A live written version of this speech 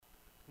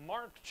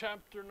Mark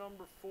chapter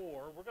number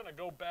 4. We're going to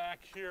go back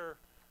here,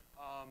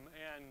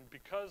 and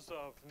because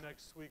of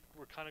next week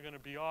we're kind of going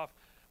to be off,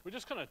 we're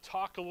just going to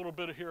talk a little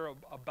bit here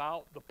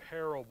about the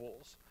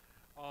parables.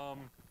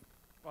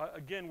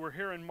 Again, we're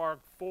here in Mark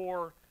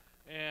 4,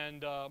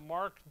 and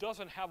Mark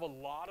doesn't have a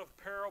lot of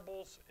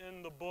parables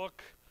in the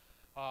book.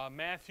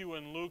 Matthew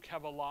and Luke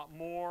have a lot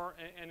more.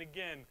 And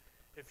again,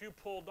 if you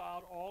pulled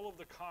out all of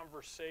the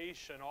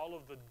conversation, all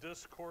of the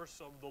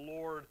discourse of the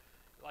Lord,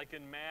 like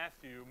in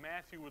Matthew,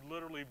 Matthew would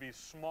literally be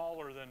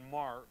smaller than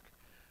Mark.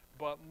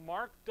 But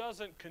Mark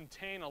doesn't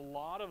contain a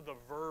lot of the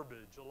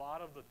verbiage, a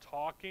lot of the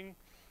talking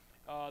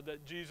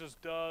that Jesus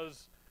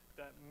does,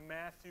 that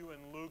Matthew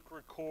and Luke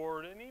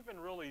record, and even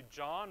really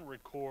John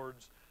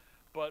records.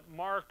 But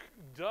Mark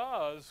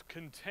does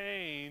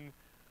contain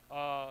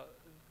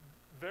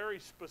very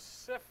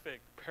specific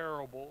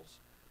parables,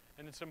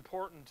 and it's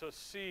important to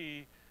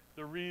see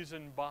the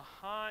reason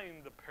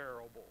behind the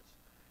parables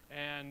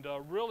and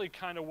really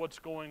kind of what's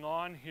going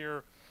on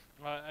here.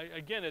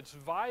 Again, it's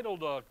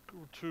vital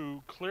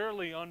to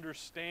clearly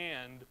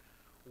understand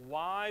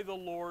why the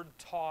Lord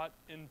taught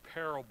in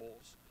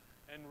parables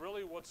and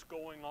really what's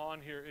going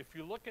on here. If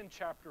you look in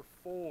chapter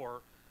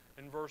 4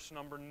 in verse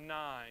number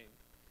 9,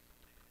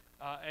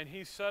 and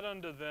he said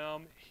unto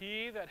them,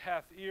 He that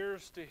hath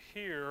ears to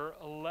hear,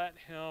 let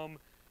him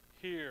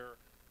hear.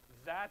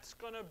 That's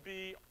going to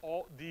be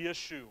the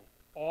issue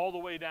all the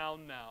way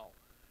down now.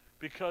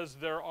 Because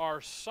there are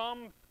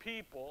some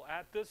people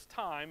at this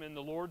time in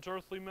the Lord's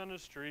earthly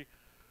ministry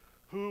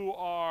who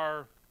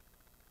are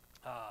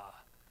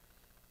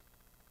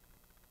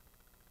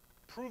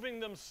proving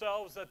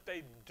themselves that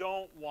they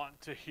don't want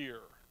to hear.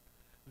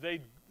 They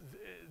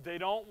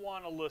don't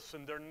want to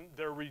listen.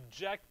 They're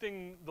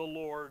rejecting the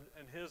Lord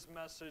and His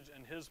message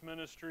and His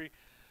ministry.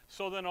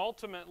 So then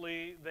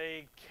ultimately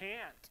they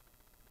can't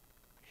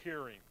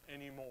hear Him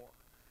anymore.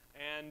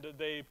 And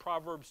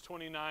Proverbs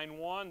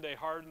 29:1, they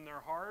harden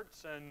their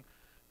hearts and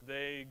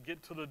they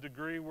get to the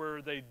degree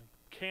where they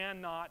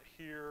cannot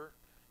hear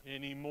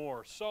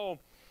anymore. So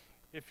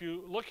if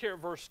you look here at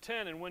verse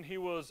 10, and when he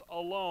was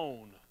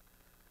alone,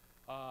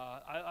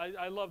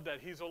 I love that.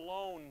 He's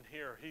alone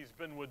here. He's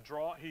been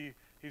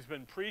he's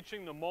been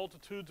preaching. The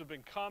multitudes have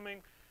been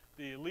coming.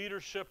 The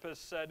leadership has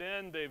set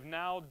in. They've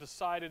now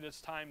decided it's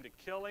time to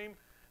kill him.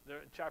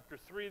 Chapter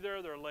 3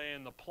 there, they're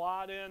laying the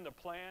plot in, the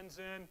plans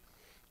in.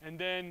 And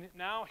then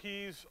now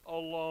he's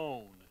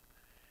alone.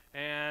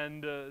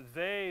 And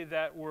they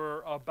that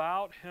were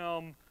about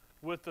him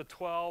with the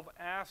 12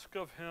 ask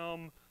of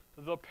him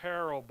the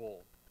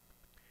parable.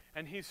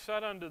 And he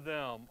said unto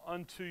them,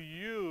 Unto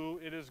you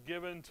it is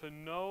given to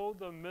know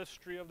the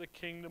mystery of the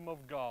kingdom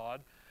of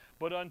God,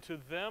 but unto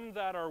them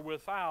that are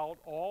without,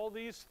 all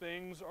these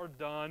things are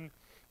done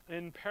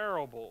in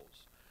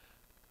parables.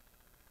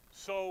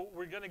 So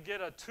we're going to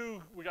get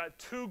we got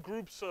two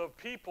groups of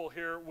people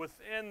here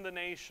within the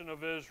nation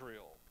of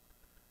Israel.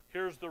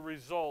 Here's the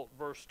result,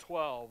 verse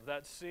 12.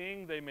 That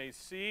seeing they may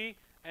see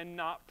and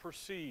not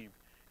perceive,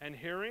 and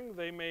hearing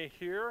they may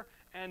hear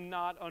and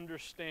not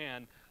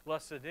understand,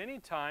 lest at any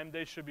time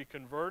they should be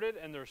converted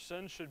and their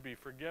sins should be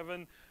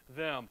forgiven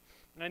them.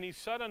 And he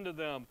said unto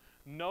them,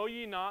 Know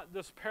ye not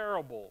this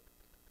parable?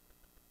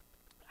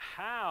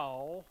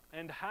 How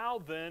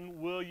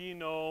then will ye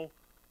know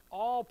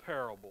all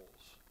parables?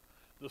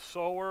 The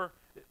sower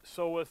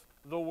soweth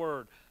the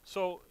word.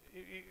 So,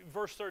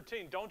 verse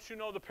 13, don't you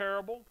know the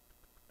parable?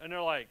 And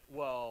they're like,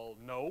 well,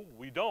 no,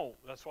 we don't.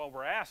 That's why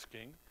we're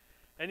asking.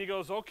 And he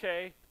goes,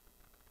 okay,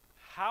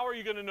 how are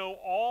you going to know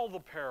all the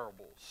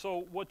parables?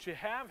 So what you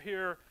have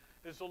here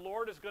is the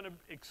Lord is going to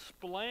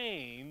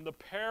explain the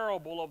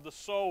parable of the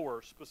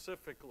sower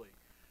specifically.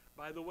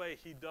 By the way,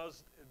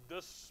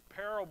 this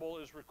parable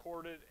is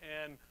recorded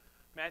in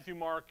Matthew,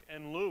 Mark,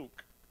 and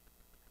Luke.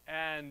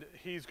 And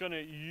he's going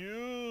to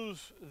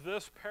use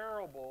this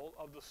parable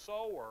of the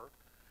sower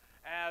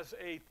as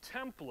a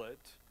template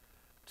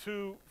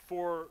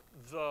for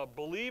the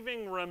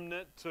believing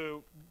remnant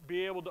to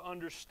be able to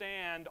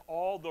understand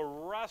all the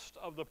rest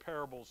of the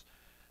parables.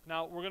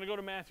 Now, we're going to go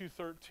to Matthew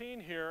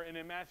 13 here, and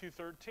in Matthew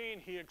 13,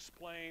 he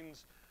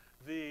explains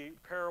the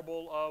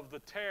parable of the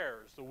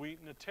tares, the wheat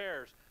and the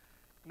tares.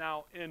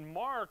 Now, in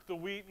Mark, the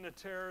wheat and the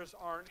tares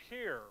aren't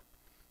here.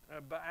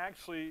 But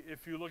actually,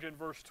 if you look at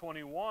verse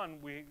 21,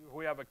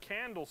 we have a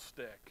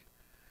candlestick.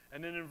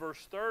 And then in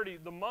verse 30,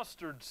 the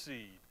mustard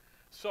seed.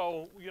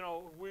 So,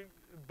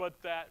 but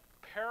that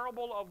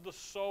parable of the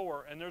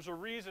sower, and there's a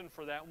reason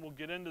for that, and we'll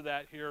get into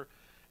that here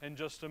in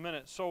just a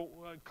minute. So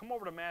come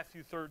over to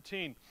Matthew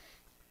 13.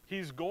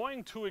 He's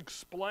going to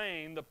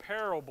explain the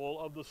parable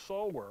of the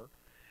sower.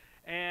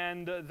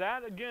 And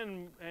that,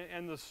 again,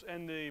 and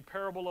the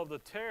parable of the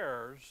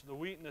tares, the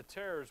wheat and the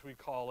tares, we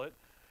call it,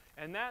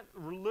 and that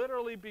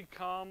literally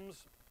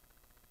becomes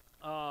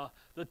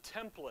the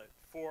template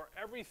for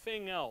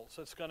everything else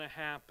that's going to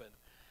happen.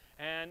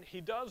 And he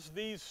does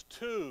these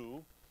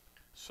two.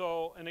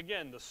 So, and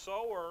again, the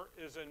sower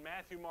is in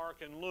Matthew,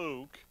 Mark, and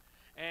Luke.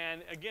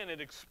 And again,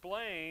 it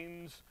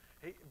explains,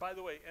 by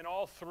the way, in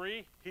all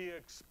three, he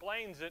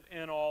explains it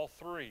in all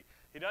three.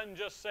 He doesn't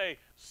just say,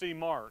 see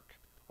Mark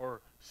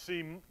or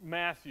see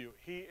Matthew.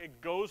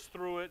 It goes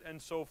through it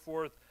and so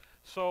forth.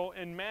 So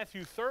in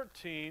Matthew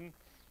 13,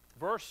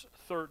 verse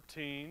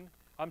 3,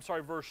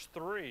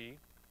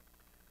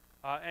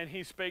 and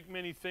he spake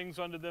many things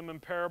unto them in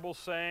parables,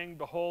 saying,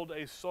 Behold,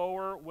 a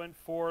sower went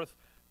forth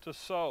to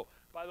sow.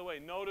 By the way,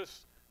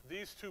 notice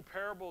these two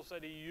parables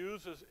that he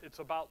uses, it's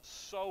about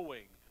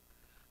sowing.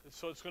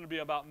 So it's going to be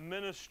about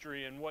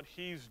ministry and what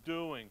he's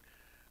doing.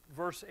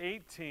 Verse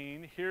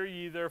 18, Hear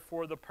ye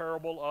therefore the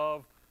parable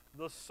of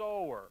the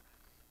sower.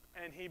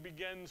 And he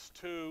begins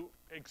to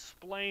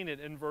explain it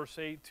in verse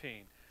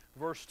 18.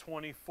 Verse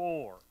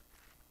 24,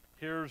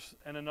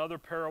 And another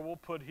parable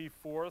put he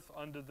forth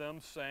unto them,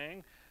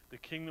 saying, The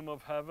kingdom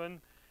of heaven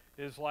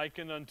is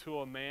likened unto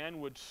a man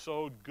which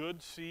sowed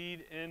good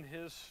seed in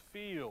his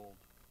field.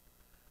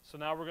 So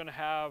now we're going to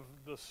have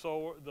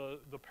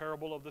the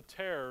parable of the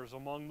tares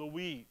among the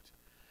wheat.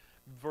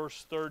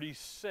 Verse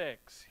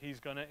 36, he's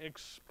going to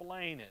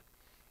explain it.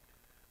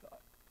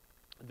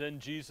 Then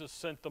Jesus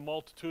sent the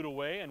multitude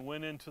away and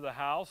went into the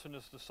house, and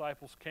his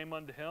disciples came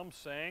unto him,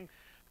 saying,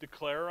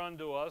 Declare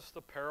unto us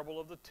the parable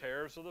of the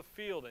tares of the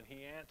field. And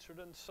he answered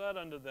and said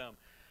unto them,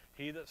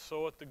 He that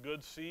soweth the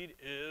good seed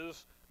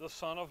is the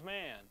Son of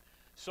Man.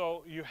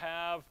 So you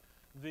have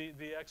the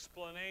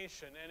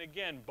explanation. And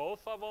again,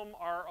 both of them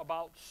are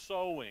about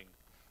sowing.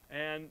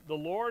 And the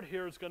Lord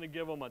here is going to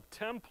give them a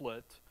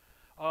template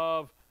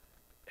of,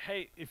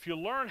 hey, if you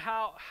learn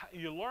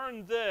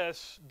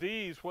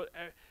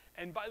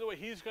and by the way,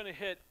 he's going to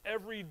hit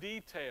every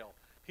detail.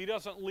 He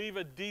doesn't leave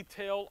a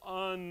detail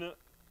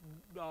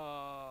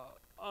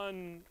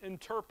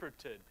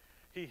uninterpreted.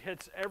 He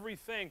hits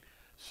everything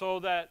so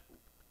that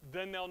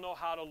then they'll know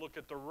how to look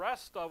at the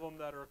rest of them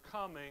that are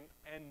coming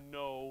and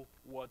know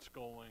what's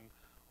going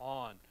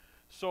on.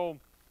 So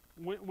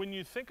when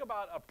you think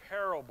about a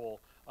parable,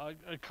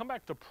 come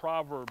back to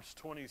Proverbs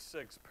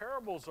 26.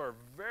 Parables are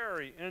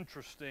very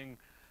interesting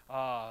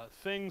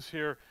things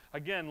here.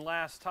 Again,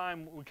 last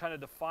time we kind of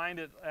defined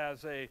it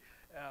as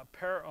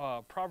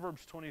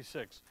Proverbs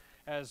 26,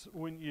 as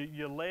when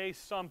you lay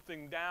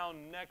something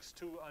down next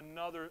to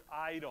another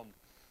item,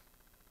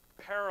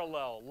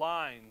 parallel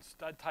lines,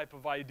 that type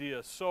of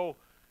idea. So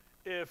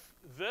if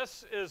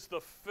this is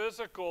the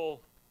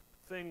physical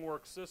thing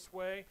works this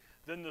way,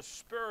 then the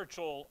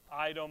spiritual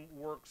item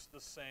works the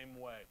same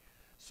way.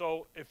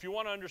 So if you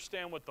want to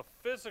understand what the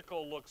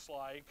physical looks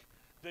like,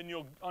 then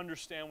you'll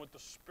understand what the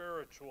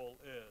spiritual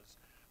is.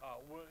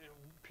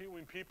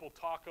 When people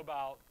talk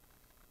about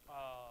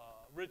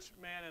rich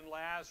man and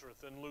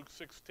Lazarus in Luke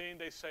 16,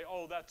 they say,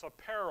 oh, that's a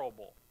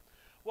parable.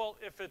 Well,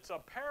 if it's a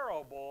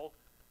parable,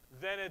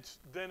 then it's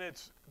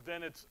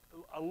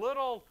a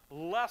little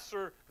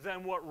lesser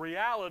than what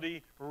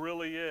reality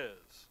really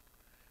is.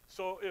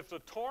 So if the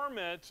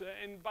torment,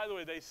 and by the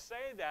way, they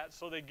say that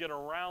so they get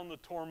around the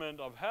torment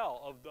of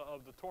hell,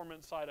 of the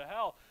torment side of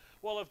hell.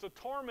 Well, if the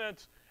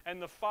torment and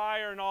the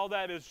fire and all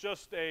that is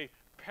just a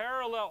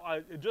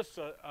parallel, just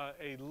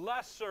a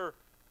lesser,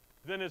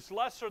 then it's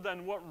lesser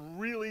than what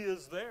really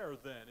is there.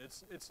 Then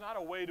it's not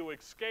a way to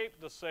escape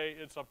to say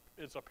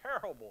it's a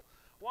parable.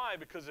 Why?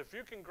 Because if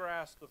you can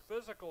grasp the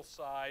physical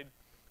side,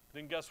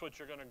 then guess what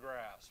you're going to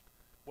grasp?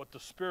 What the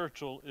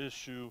spiritual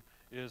issue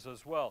is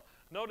as well.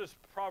 Notice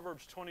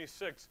Proverbs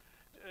 26,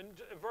 and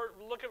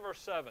look at verse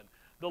 7.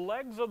 The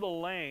legs of the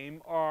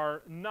lame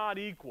are not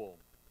equal.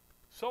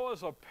 So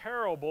is a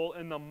parable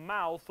in the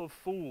mouth of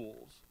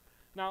fools.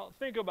 Now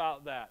think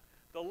about that.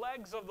 The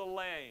legs of the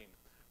lame.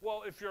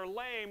 Well, if you're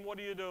lame, what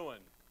are you doing?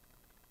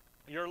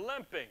 You're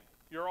limping.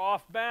 You're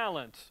off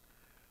balance.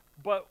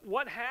 But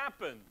what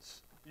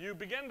happens? You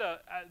begin to,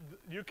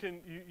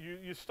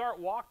 you start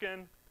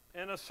walking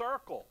in a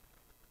circle.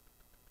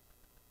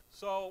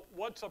 So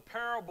what's a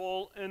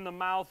parable in the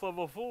mouth of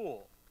a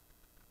fool?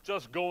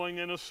 Just going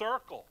in a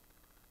circle.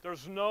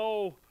 There's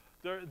no,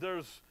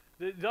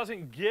 it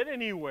doesn't get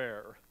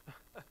anywhere.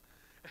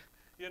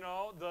 You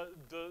know,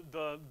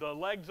 the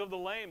legs of the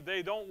lame,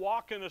 they don't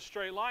walk in a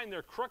straight line.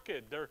 They're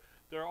crooked.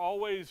 They're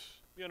always,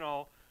 you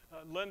know,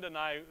 Linda,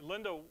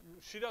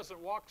 she doesn't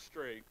walk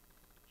straight.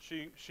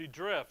 She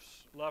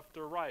drifts left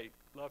or right,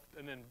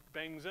 and then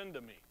bangs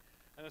into me.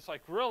 And it's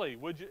like, really,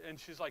 would you? And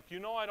she's like, you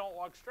know, I don't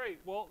walk straight.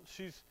 Well,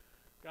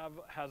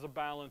 has a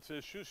balance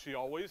issue. She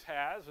always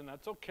has, and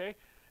that's okay.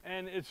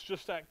 And it's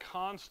just that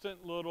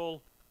constant little,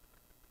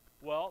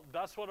 well,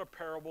 that's what a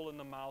parable in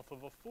the mouth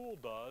of a fool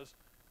does.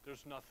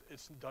 There's nothing,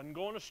 it doesn't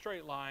go in a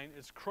straight line,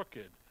 it's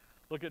crooked.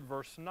 Look at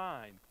verse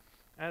 9.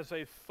 As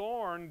a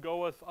thorn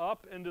goeth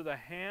up into the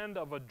hand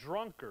of a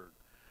drunkard,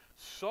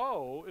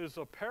 so is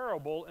a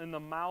parable in the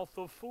mouth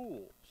of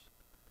fools.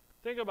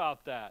 Think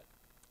about that.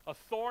 A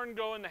thorn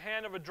go in the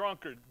hand of a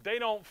drunkard. They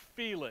don't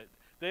feel it.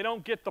 They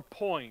don't get the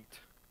point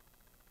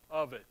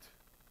of it.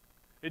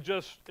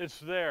 It's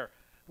there.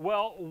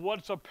 Well,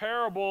 what's a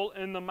parable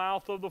in the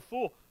mouth of the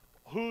fool?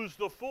 Who's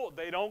the fool?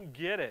 They don't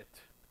get it.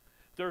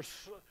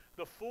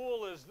 The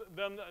fool is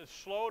them that is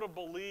slow to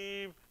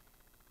believe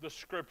the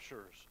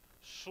scriptures.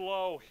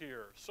 Slow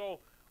here. So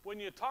when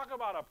you talk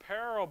about a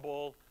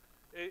parable,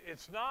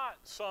 It's not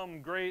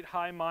some great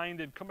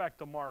high-minded, come back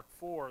to Mark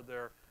 4,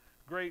 their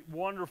great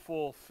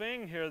wonderful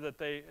thing here that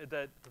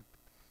the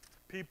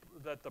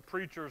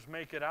preachers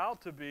make it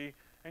out to be.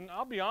 And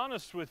I'll be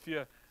honest with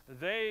you,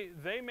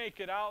 they make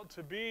it out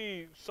to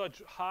be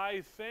such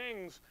high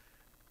things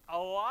a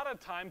lot of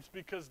times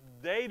because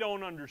they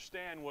don't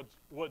understand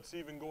what's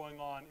even going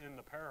on in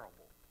the parable.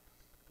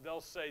 They'll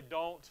say,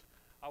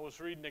 I was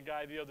reading a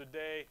guy the other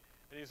day,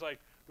 and he's like,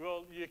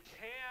 well, you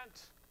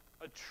can't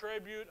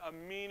attribute a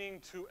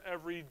meaning to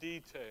every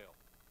detail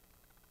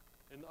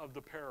of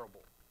the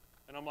parable.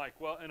 And I'm like,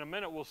 well, in a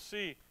minute we'll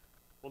see.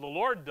 Well, the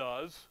Lord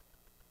does.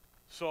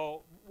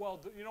 So, well,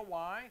 you know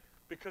why?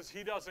 Because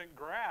he doesn't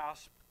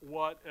grasp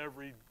what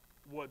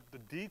the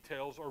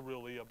details are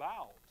really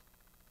about.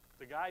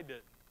 The guy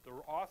didn't. The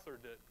author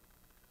didn't.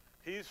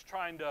 He's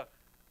trying to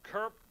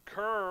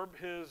curb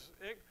his...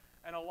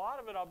 And a lot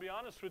of it, I'll be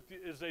honest with you,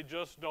 is they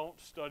just don't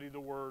study the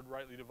word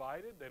rightly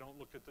divided. They don't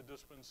look at the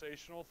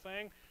dispensational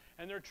thing.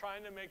 And they're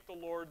trying to make the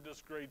Lord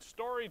this great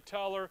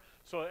storyteller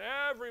so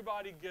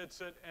everybody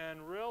gets it.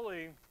 And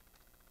really,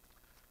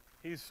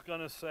 he's going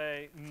to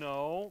say,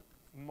 no,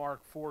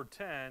 Mark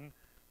 4:10.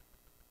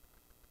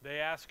 They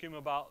ask him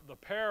about the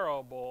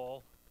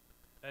parable,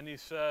 and he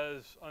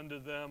says unto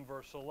them,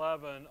 verse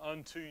 11,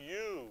 unto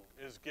you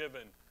is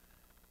given.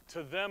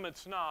 To them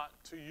it's not,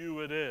 to you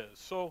it is.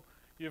 So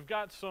you've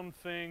got some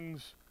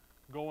things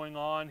going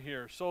on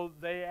here. So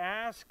they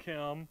ask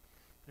him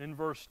in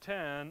verse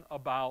 10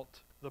 about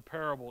the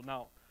parable.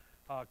 Now,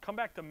 come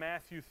back to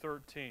Matthew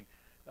 13.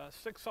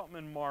 Stick something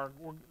in Mark.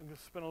 We're going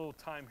to spend a little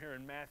time here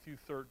in Matthew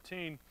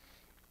 13.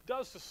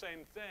 Does the same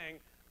thing,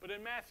 but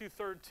in Matthew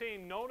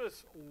 13,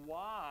 notice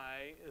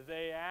why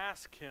they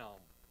ask him.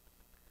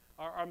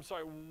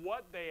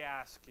 What they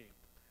ask him.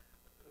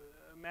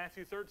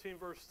 Matthew 13,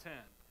 verse 10.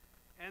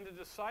 And the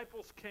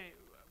disciples came,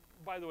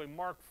 by the way,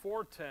 Mark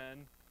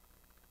 4:10,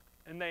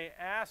 and they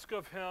ask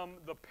of him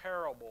the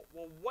parable.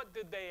 Well, what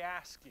did they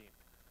ask him?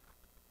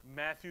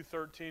 Matthew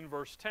 13,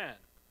 verse 10.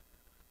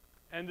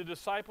 And the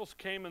disciples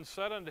came and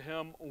said unto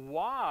him,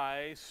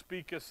 why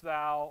speakest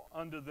thou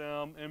unto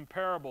them in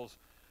parables?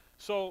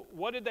 So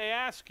what did they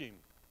ask him?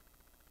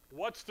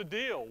 What's the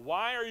deal?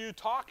 Why are you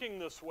talking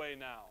this way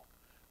now?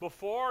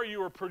 Before you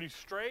were pretty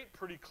straight,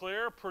 pretty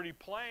clear, pretty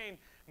plain.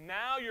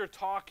 Now you're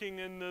talking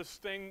in this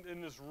thing,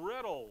 in this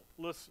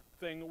riddle-less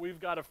thing that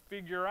we've got to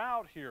figure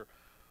out here.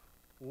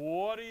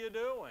 What are you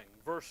doing?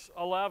 Verse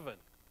 11.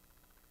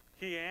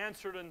 He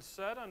answered and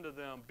said unto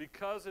them,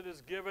 because it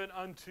is given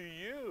unto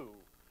you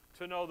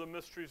to know the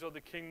mysteries of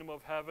the kingdom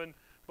of heaven,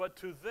 but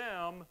to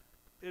them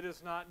it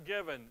is not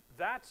given.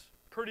 That's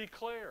pretty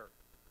clear,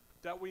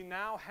 that we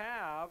now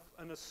have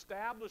an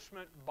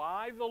establishment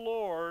by the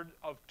Lord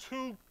of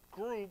two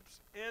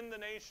groups in the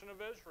nation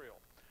of Israel.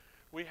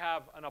 We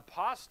have an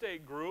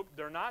apostate group,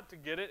 they're not to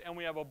get it, and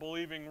we have a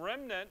believing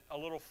remnant, a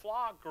little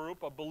flock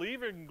group, a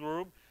believing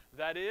group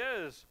that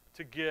is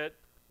to get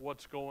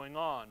what's going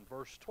on.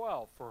 Verse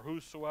 12, for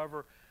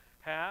whosoever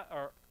hath,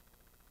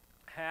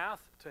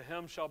 to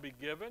him shall be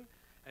given,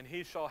 and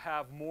he shall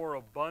have more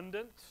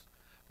abundance.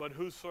 But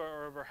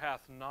whosoever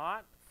hath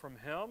not, from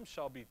him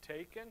shall be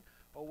taken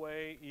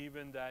away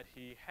even that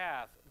he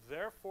hath.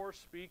 Therefore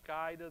speak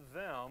I to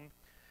them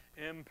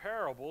in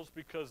parables,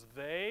 because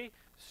they,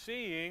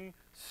 seeing,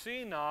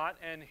 see not,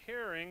 and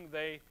hearing,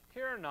 they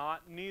hear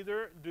not,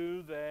 neither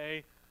do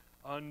they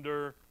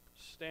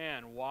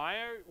understand. Why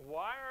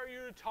are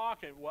you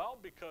talking? Well,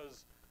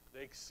 because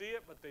they see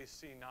it, but they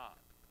see not.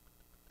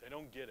 They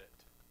don't get it.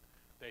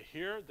 They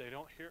hear, they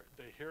don't hear.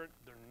 They hear it.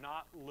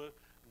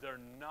 They're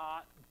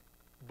not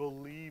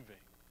believing.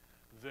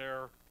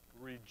 They're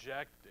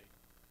rejecting.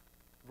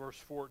 Verse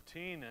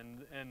 14,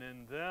 and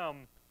in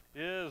them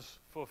is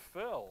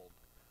fulfilled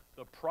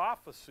the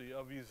prophecy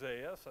of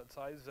Isaiah. That's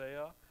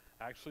Isaiah.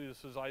 Actually,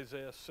 this is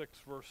Isaiah 6,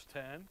 verse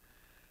 10.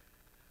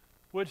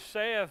 Which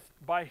saith,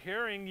 by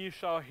hearing ye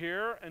shall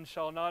hear, and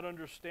shall not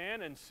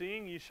understand, and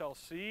seeing ye shall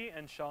see,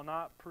 and shall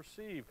not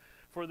perceive.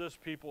 For this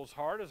people's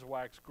heart is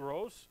waxed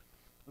gross,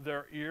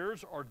 their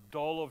ears are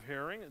dull of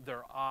hearing,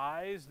 their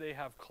eyes they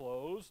have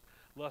closed,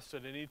 lest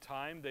at any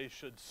time they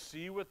should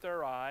see with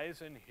their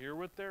eyes, and hear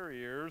with their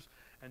ears,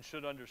 and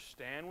should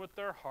understand with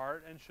their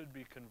heart, and should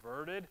be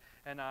converted,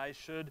 and I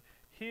should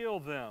heal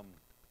them.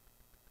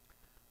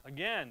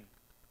 Again,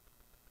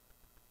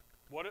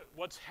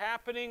 what's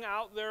happening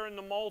out there in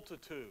the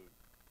multitude?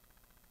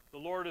 The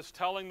Lord is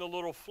telling the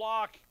little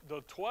flock,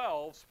 the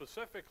 12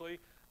 specifically,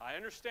 I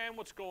understand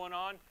what's going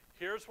on.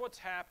 Here's what's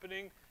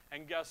happening.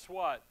 And guess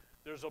what?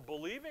 There's a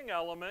believing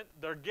element.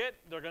 They're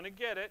going to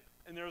get it.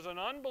 And there's an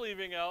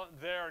unbelieving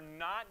element. They're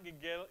not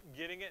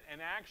getting it.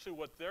 And actually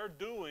what they're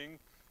doing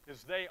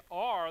is they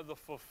are the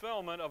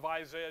fulfillment of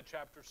Isaiah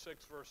chapter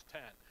 6, verse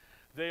 10.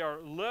 They are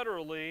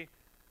literally,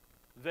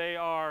 they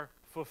are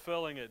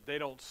fulfilling it. They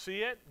don't see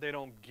it. They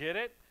don't get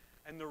it.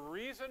 And the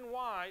reason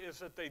why is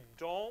that they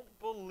don't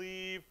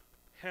believe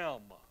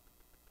him.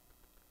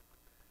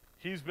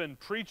 He's been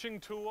preaching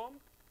to them.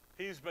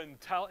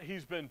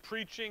 He's been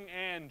preaching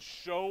and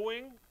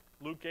showing.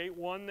 Luke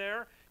 8:1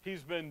 there.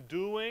 he's been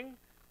doing.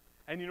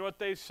 And you know what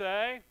they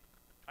say?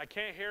 I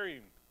can't hear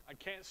him. I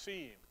can't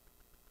see him.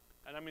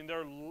 And I mean,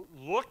 they're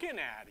looking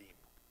at him,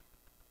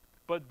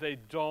 but they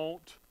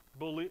don't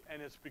believe.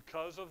 And it's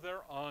because of their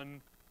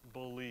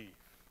unbelief.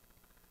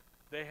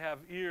 They have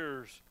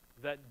ears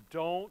that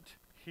don't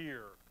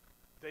hear.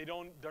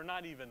 They're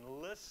not even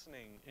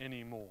listening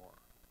anymore.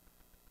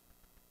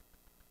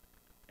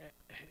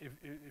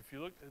 If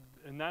you look,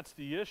 and that's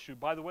the issue.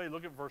 By the way,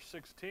 look at verse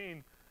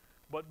 16.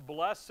 But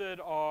blessed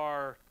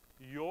are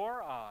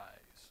your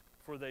eyes,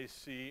 for they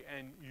see,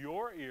 and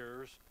your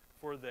ears,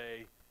 for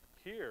they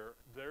hear.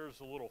 There's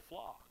a little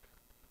flock.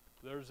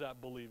 There's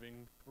that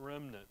believing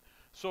remnant.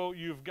 So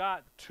you've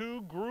got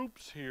two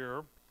groups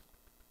here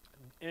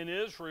in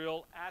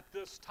Israel at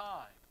this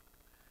time.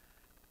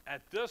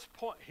 At this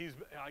point, he's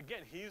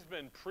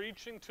been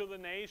preaching to the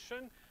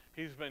nation.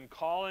 He's been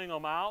calling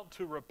them out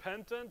to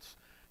repentance.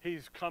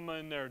 He's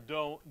coming there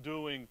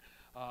doing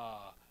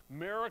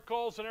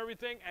miracles and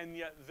everything, and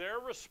yet their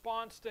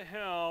response to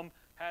him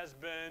has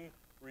been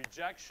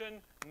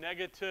rejection,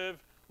 negative,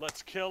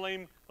 let's kill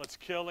him, let's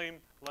kill him,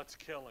 let's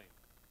kill him.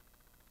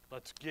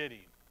 Let's get him.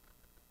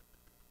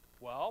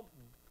 Well,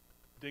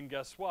 then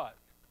guess what?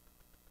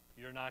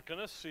 You're not going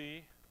to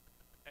see,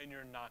 and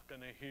you're not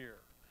going to hear.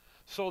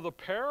 So the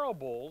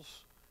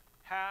parables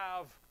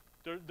have,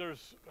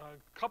 there's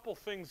a couple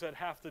things that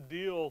have to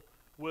deal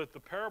with the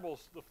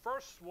parables. The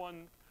first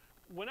one,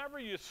 whenever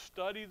you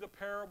study the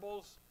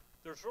parables,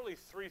 there's really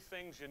three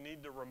things you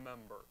need to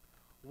remember.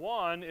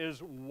 One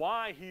is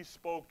why he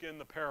spoke in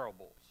the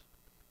parables.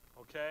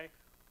 Okay?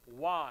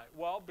 Why?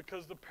 Well,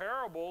 because the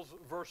parables,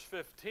 verse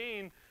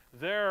 15,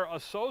 they're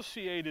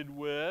associated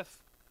with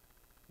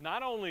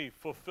not only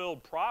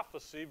fulfilled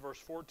prophecy, verse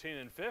 14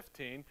 and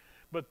 15,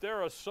 but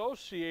they're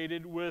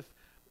associated with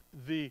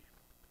the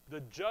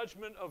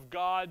judgment of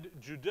God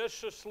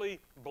judiciously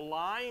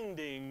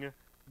blinding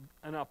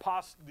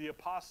the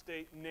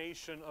apostate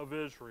nation of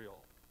Israel.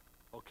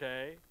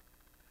 Okay?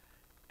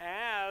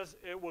 As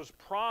it was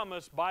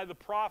promised by the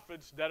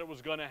prophets that it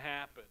was going to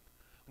happen.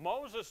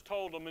 Moses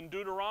told them in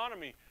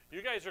Deuteronomy,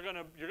 you're going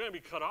to be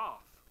cut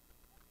off.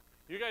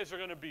 You guys are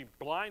going to be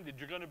blinded.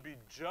 You're going to be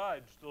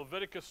judged.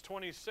 Leviticus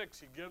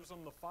 26, he gives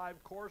them the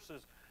 5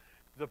 courses.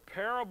 The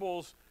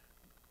parables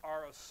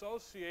are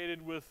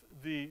associated with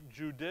the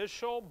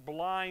judicial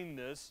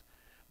blindness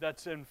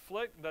that's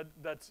inflicted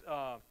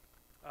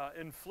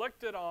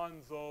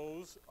on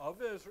those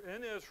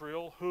in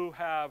Israel who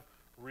have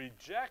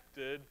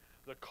rejected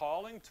the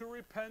calling to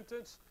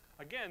repentance,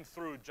 again,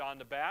 through John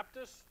the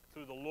Baptist,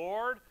 through the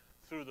Lord,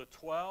 through the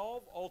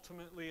 12,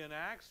 ultimately in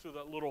Acts, through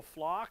that little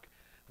flock.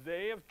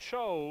 They have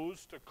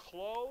chose to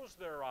close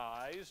their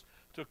eyes,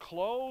 to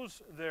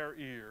close their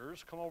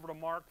ears, come over to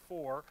Mark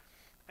 4,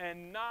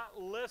 and not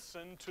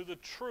listen to the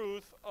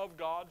truth of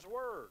God's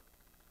Word.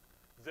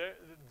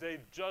 They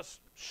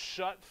just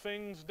shut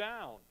things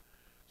down.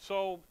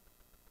 So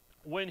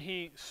when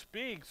he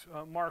speaks,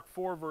 Mark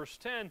 4 verse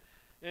 10,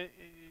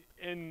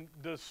 in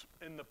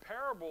the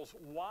parables,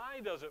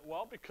 why does it?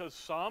 Well, because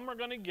some are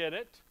going to get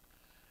it,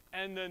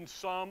 and then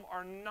some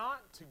are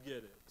not to get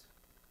it.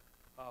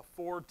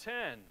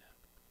 4:10,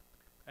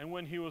 and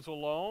when he was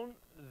alone,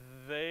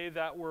 they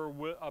that were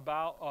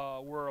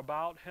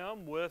about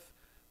him with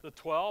the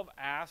 12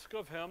 asked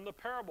of him the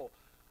parable.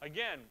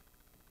 Again,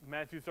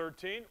 Matthew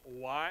 13,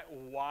 why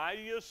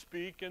do you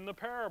speak in the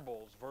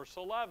parables? Verse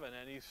 11,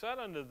 and he said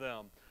unto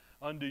them,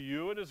 unto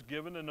you it is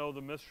given to know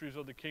the mysteries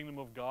of the kingdom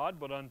of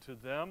God, but unto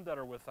them that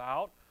are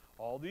without,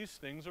 all these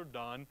things are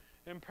done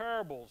in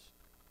parables,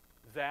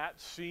 that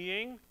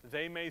seeing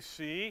they may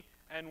see,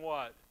 and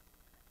what?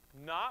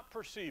 Not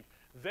perceive.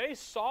 They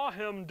saw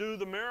him do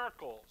the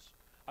miracles.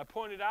 I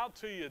pointed out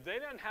to you, they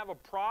didn't have a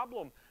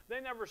problem. They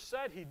never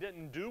said he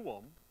didn't do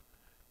them.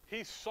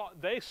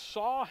 They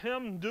saw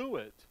him do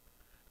it.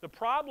 The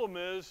problem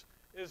is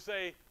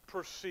they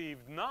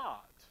perceived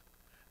not.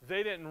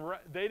 They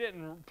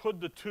didn't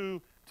put the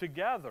two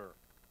together.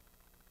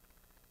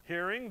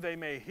 Hearing, they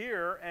may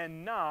hear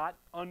and not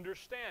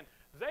understand.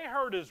 They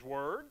heard his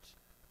words.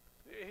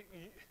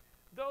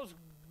 Those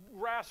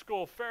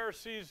rascal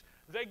Pharisees,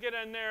 they get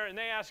in there and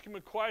they ask him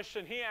a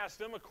question. He asks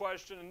them a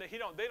question, and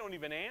they don't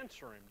even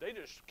answer him. They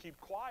just keep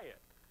quiet.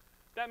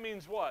 That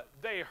means what?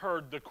 They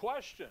heard the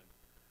question.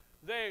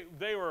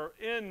 They were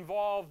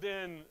involved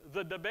in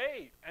the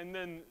debate, and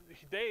then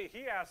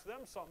he asked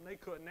them something they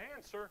couldn't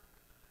answer,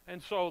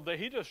 and so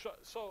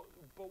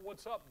but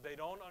what's up? They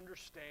don't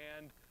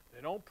understand,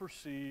 they don't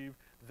perceive,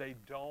 they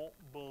don't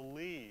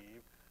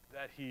believe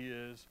that he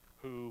is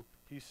who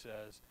he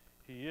says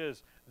he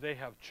is. They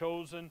have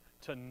chosen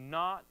to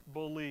not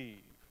believe.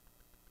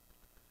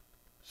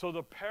 So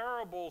the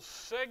parables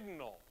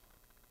signal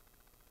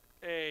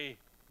a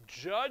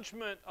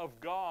judgment of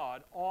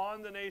God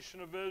on the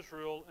nation of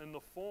Israel in the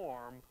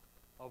form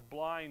of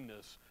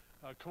blindness.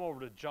 Come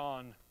over to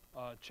John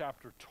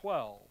chapter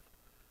 12.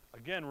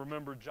 Again,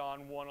 remember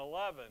John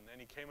 1:11, and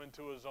he came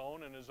into his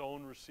own, and his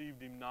own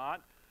received him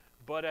not.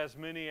 But as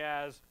many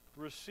as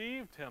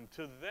received him,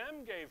 to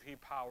them gave he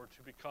power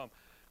to become.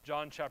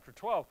 John chapter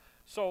 12.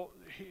 So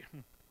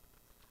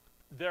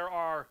there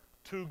are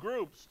two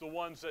groups, the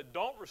ones that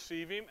don't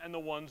receive him and the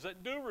ones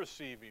that do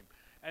receive him.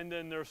 And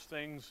then there's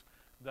things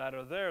that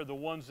are there. The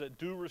ones that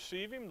do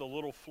receive him, the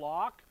little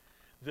flock,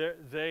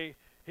 he's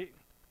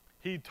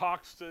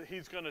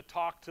going to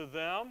talk to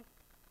them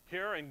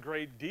here in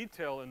great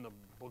detail in the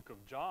book of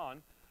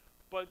John.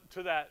 But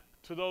to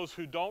those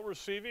who don't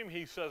receive him,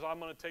 he says, I'm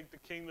going to take the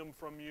kingdom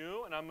from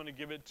you and I'm going to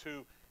give it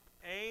to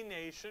a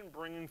nation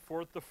bringing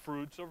forth the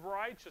fruits of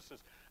righteousness.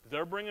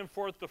 They're bringing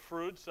forth the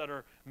fruits that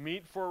are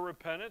meet for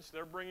repentance.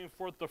 They're bringing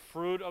forth the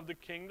fruit of the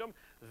kingdom.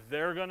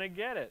 They're going to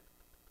get it.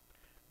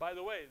 By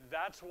the way,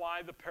 that's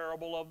why the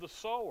parable of the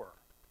sower.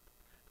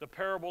 The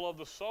parable of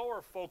the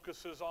sower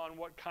focuses on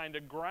what kind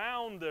of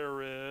ground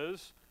there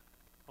is,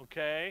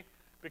 okay?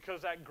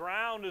 Because that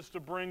ground is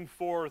to bring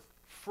forth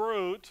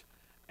fruit.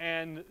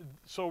 And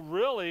so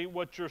really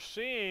what you're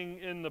seeing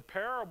in the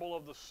parable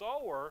of the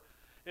sower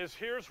is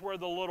here's where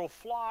the little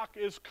flock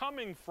is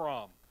coming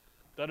from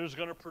that is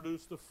going to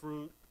produce the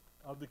fruit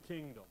of the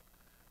kingdom.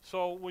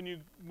 So when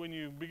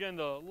you begin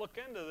to look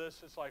into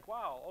this, it's like,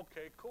 wow,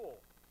 okay, cool.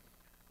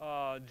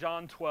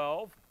 John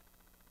 12,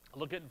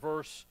 look at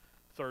verse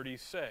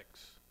 36.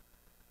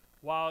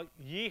 While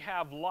ye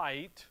have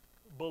light,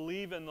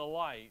 believe in the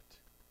light,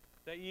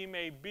 that ye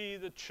may be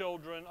the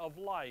children of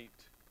light.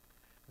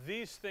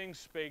 These things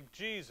spake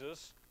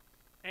Jesus,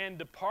 and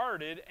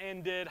departed,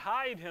 and did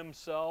hide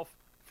himself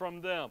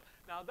from them.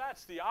 Now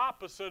that's the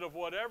opposite of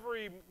what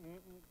every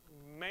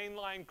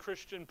mainline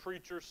Christian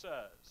preacher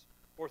says,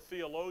 or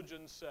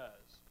theologian says.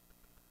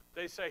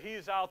 They say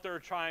he's out there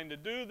trying to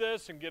do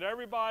this and get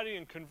everybody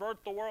and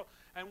convert the world.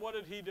 And what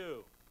did he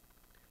do?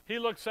 He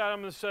looks at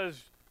them and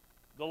says,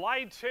 the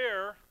light's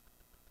here.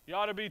 You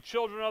ought to be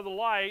children of the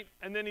light.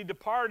 And then he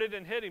departed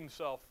and hid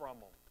himself from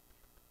them.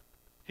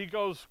 He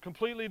goes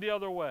completely the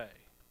other way.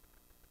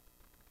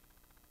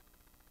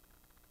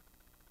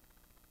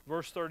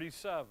 Verse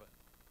 37.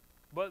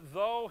 But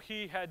though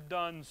he had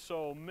done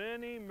so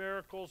many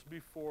miracles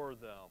before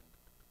them,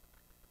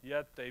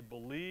 yet they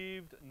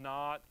believed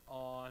not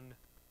on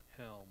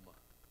him.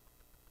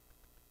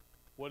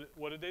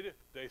 What did they do?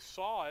 They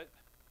saw it,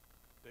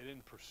 they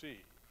didn't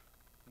perceive.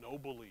 No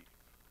belief.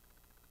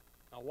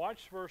 Now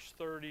watch verse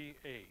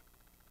 38.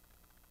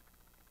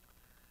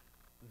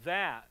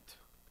 That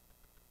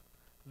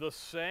the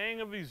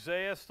saying of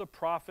Isaiah the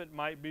prophet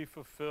might be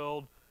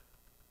fulfilled,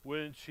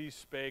 which he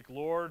spake,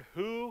 Lord,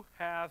 who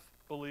hath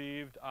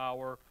believed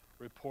our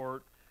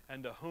report,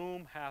 and to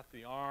whom hath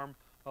the arm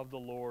of the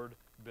Lord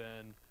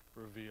been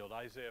revealed?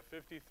 Isaiah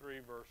 53,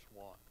 verse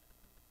 1.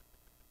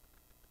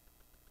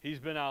 He's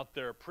been out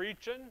there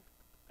preaching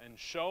and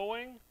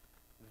showing.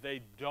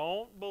 They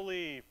don't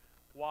believe.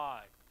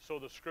 Why? So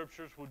the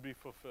scriptures would be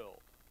fulfilled.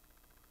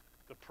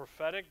 The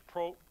prophetic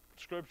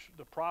scripture,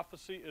 the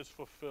prophecy is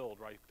fulfilled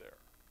right there.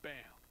 Bam.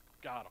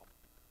 Got them.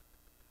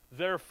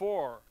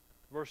 Therefore,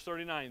 verse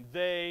 39,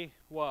 they,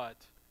 what?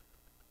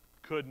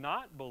 Could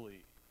not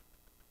believe.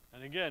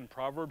 And again,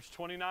 Proverbs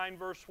 29,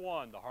 verse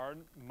 1, the hard,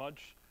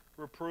 much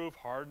reproof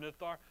hardeneth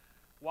the heart.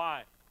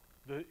 Why?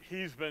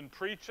 He's been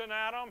preaching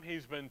at them,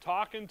 he's been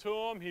talking to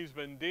them, he's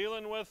been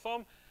dealing with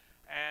them,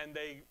 and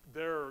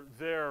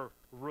their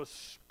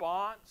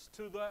response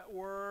to that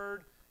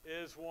word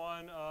is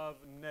one of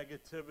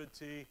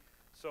negativity.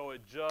 So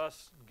it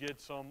just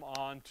gets them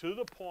on to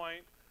the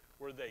point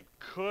where they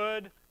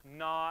could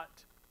not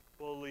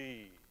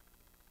believe.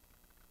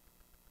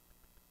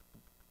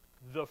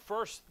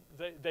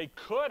 They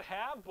could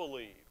have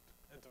believed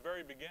at the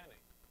very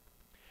beginning.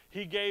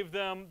 He gave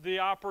them the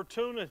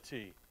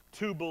opportunity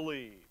to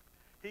believe.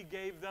 He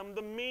gave them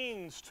the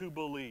means to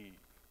believe.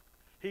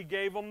 He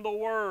gave them the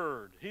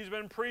word. He's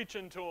been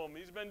preaching to them.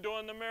 He's been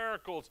doing the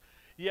miracles.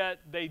 Yet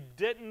they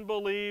didn't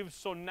believe,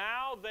 so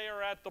now they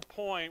are at the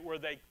point where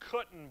they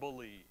couldn't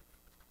believe.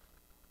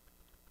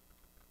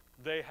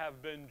 They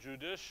have been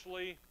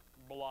judicially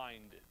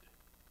blinded.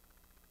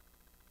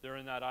 They're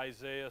in that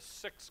Isaiah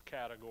 6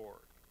 category.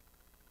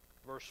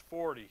 Verse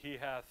 40, he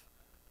hath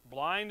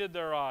blinded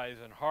their eyes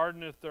and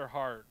hardeneth their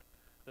heart,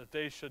 that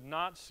they should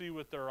not see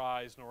with their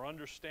eyes, nor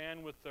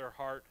understand with their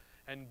heart,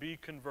 and be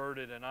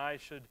converted, and I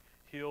should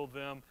heal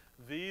them.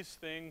 These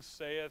things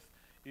saith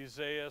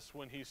Isaiah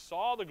when he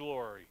saw the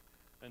glory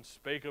and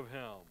spake of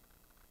him.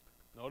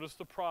 Notice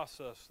the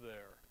process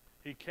there.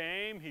 He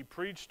came, he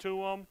preached to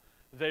them,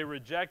 they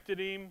rejected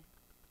him,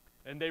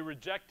 and they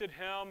rejected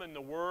him and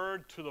the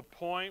word to the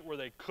point where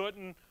they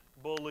couldn't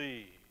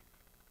believe.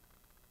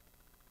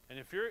 And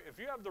if you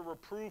have the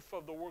reproof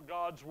of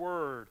God's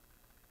word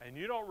and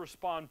you don't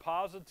respond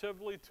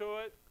positively to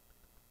it,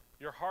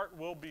 your heart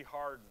will be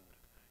hardened.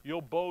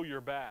 You'll bow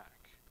your back.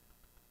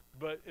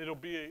 But it'll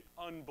be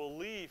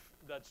unbelief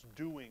that's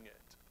doing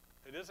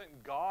it. It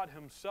isn't God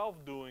himself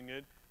doing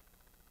it.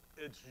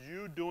 It's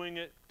you doing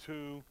it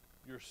to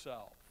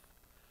yourself.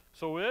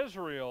 So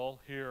Israel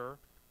here,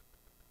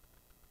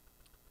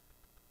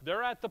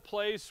 they're at the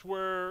place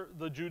where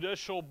the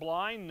judicial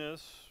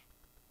blindness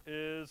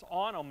is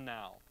on them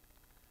now.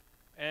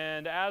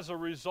 And as a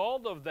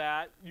result of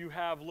that, you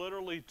have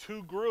literally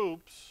two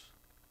groups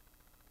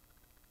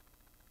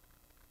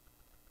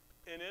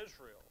in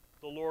Israel.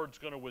 The Lord's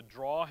going to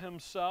withdraw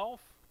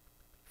himself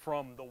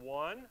from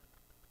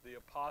the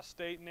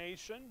apostate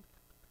nation,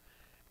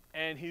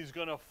 and he's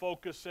going to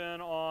focus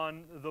in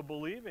on the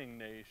believing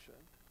nation.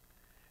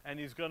 And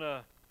he's going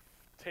to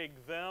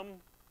take them,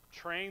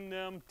 train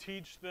them,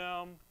 teach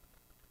them.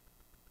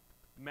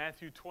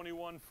 Matthew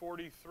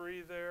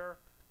 21:43 there,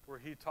 where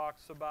he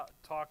talks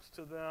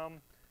to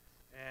them,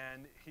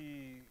 and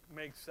he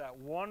makes that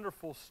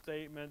wonderful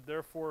statement,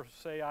 "Therefore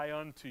say I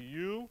unto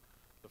you,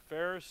 the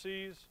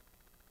Pharisees,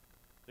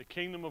 the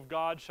kingdom of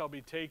God shall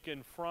be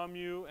taken from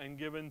you and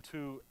given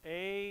to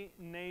a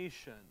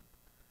nation."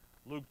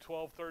 Luke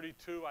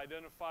 12:32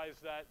 identifies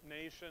that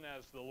nation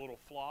as the little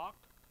flock.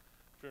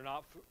 Fear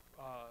not,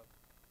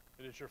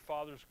 it is your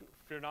Father's.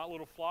 Fear not,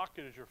 little flock.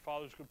 It is your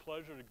Father's good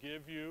pleasure to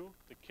give you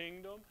the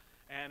kingdom,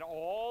 and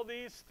all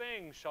these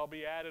things shall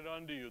be added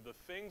unto you. The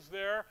things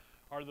there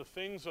are the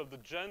things of the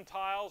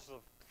Gentiles, the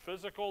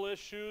physical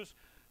issues.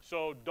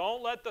 So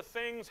don't let the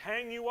things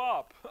hang you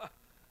up.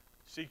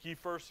 Seek ye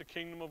first the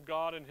kingdom of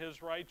God and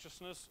his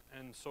righteousness,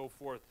 and so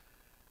forth.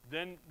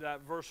 Then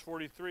that verse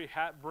 43,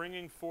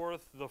 bringing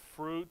forth the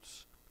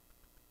fruits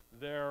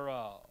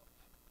thereof.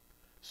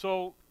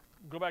 So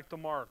go back to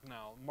Mark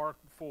now, Mark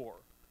 4.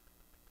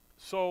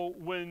 So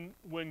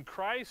when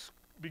Christ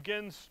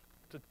begins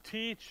to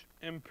teach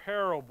in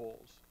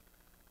parables,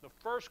 the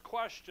first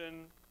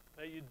question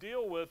that you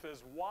deal with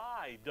is,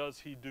 why does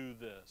he do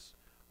this?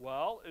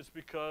 Well, it's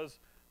because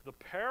the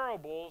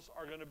parables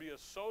are going to be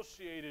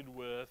associated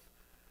with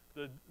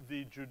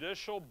the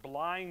judicial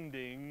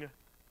blinding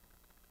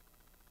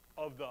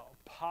of the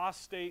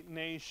apostate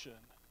nation.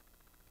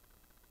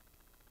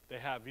 They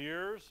have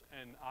ears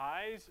and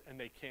eyes, and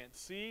they can't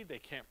see, they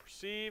can't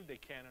perceive, they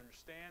can't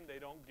understand, they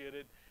don't get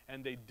it,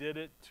 and they did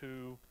it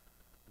to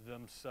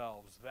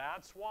themselves.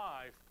 That's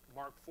why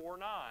Mark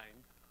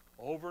 4:9,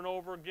 over and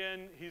over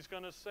again, he's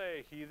going to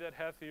say, "He that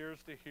hath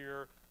ears to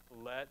hear,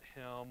 let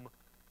him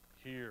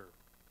hear."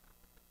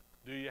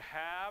 Do you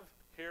have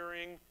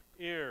hearing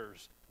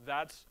ears?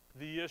 That's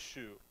the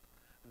issue.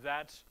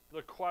 That's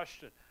the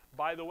question.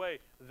 By the way,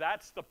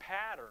 that's the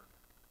pattern.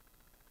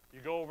 You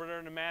go over there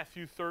into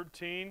Matthew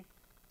 13,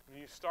 and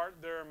you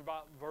start there in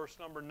about verse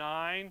number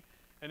 9,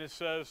 and it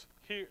says,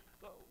 here,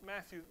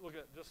 Matthew,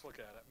 just look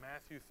at it,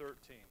 Matthew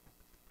 13.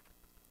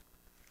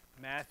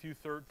 Matthew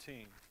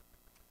 13,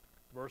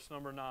 verse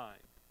number 9.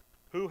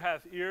 Who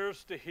hath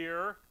ears to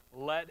hear,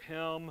 let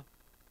him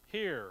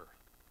hear.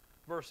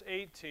 Verse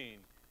 18,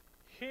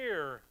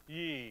 hear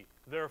ye,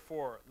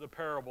 therefore, the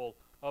parable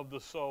of the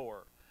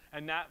sower.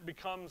 And that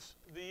becomes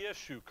the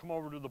issue. Come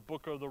over to the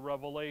book of the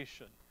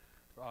Revelation.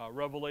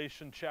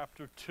 Revelation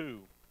chapter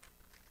 2.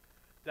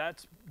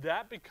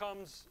 That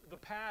becomes the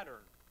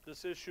pattern,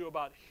 this issue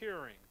about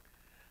hearing.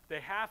 They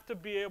have to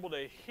be able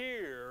to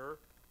hear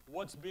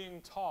what's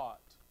being taught.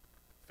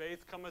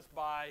 Faith cometh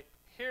by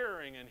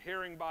hearing, and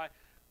hearing by...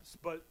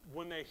 But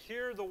when they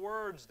hear the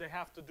words, they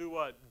have to do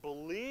what?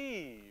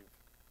 Believe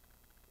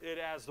it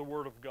as the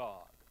Word of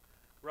God.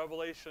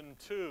 Revelation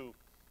 2,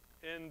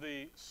 in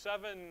the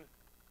 7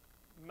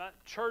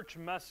 church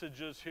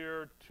messages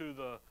here to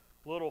the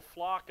little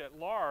flock at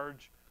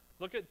large,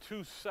 look at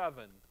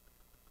 2:7.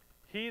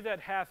 He that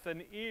hath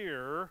an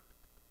ear,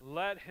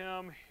 let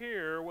him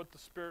hear what the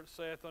Spirit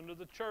saith unto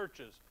the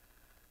churches.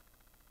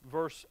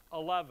 Verse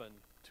 11,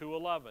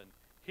 2:11.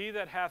 He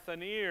that hath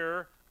an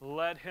ear,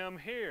 let him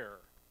hear.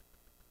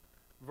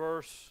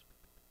 Verse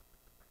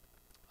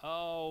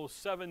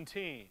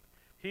 17.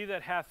 He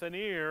that hath an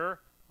ear,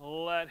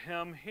 let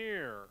him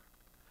hear.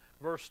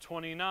 Verse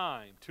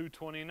 29,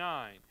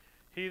 2:29.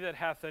 He that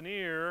hath an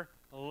ear,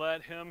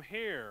 let him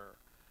hear.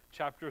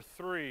 Chapter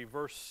 3,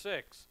 verse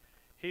 6.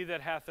 He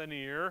that hath an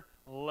ear,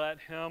 let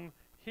him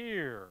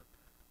hear.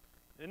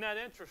 Isn't that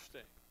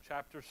interesting?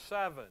 Chapter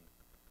 7,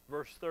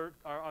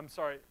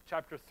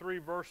 chapter 3,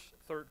 verse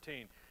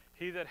 13.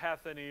 He that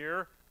hath an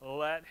ear,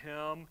 let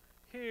him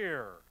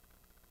hear.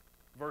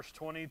 Verse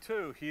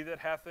 22. He that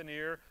hath an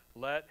ear,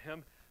 let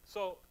him.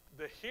 So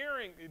the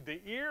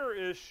ear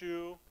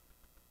issue,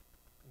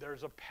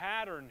 there's a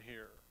pattern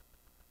here,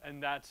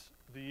 and that's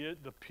the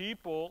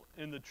people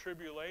in the trib,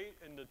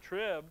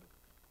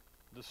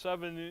 the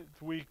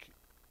 7th week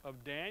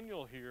of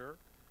Daniel here.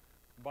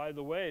 By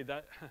the way,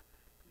 that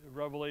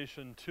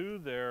Revelation 2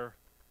 there,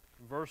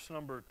 verse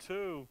number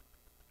 2,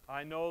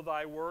 I know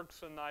thy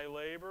works and thy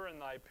labor and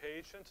thy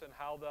patience, and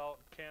how thou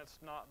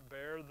canst not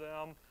bear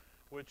them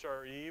which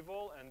are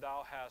evil, and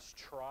thou hast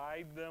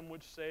tried them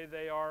which say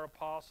they are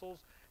apostles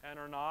and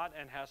are not,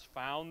 and hast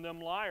found them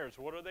liars.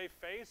 What are they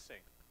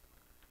facing?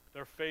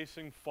 They're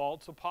facing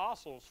false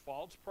apostles,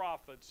 false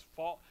prophets,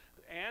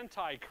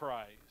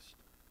 antichrist.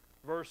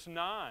 Verse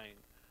 9,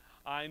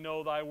 I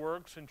know thy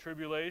works in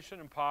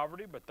tribulation and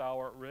poverty, but thou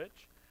art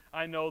rich.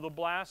 I know the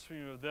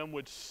blasphemy of them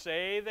which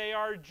say they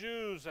are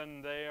Jews,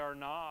 and they are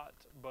not,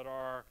 but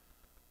are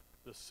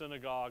the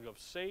synagogue of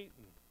Satan.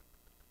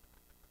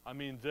 I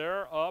mean,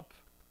 they're up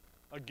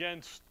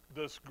against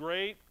this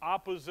great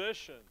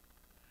opposition.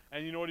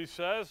 And you know what he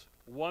says?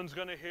 One's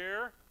going to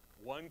hear,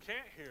 one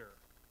can't hear.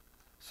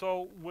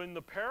 So when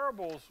the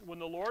parables, when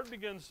the Lord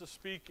begins to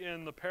speak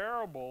in the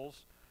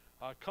parables,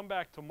 come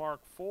back to Mark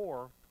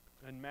 4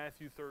 and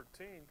Matthew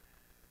 13.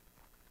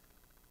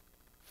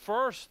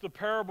 First, the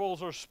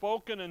parables are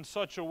spoken in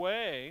such a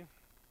way.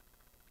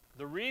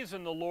 The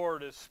reason the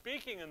Lord is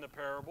speaking in the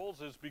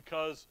parables is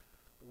because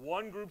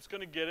one group's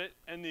going to get it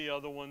and the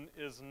other one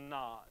is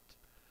not.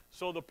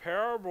 So the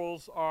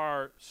parables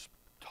are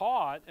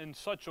taught in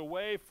such a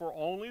way for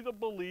only the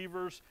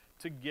believers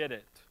to get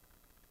it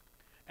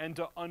and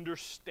to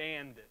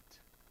understand it.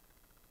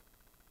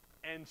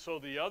 And so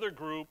the other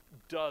group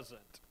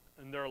doesn't,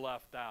 and they're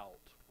left out.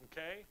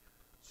 Okay?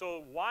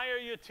 So why are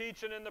you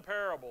teaching in the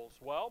parables?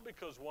 Well,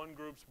 because one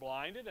group's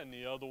blinded and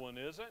the other one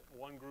isn't.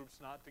 One group's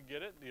not to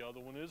get it, the other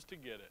one is to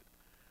get it.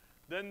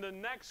 Then the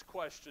next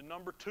question,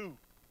 number 2.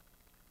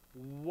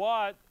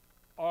 What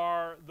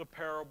are the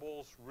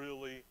parables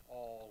really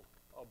all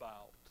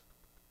about?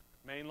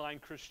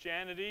 Mainline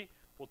Christianity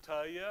will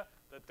tell you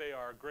that they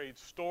are great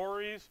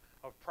stories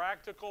of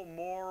practical,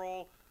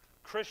 moral,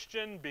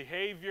 Christian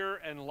behavior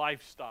and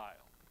lifestyle.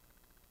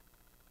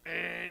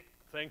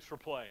 Thanks for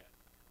playing.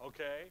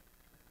 Okay?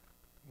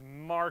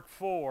 Mark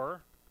 4,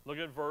 look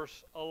at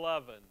verse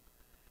 11.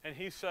 And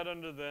he said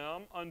unto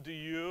them, unto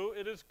you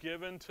it is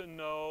given to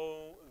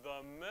know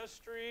the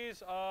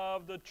mysteries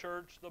of the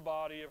church, the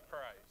body of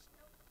Christ.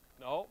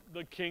 No,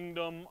 the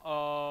kingdom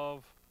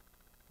of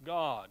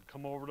God.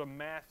 Come over to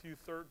Matthew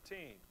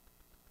 13.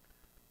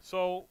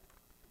 So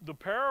the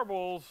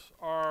parables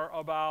are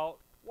about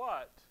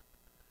what?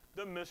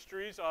 The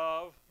mysteries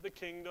of the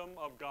kingdom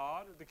of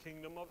God, or the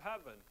kingdom of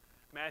heaven.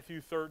 Matthew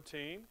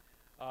 13,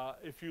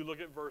 if you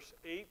look at verse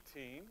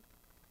 18,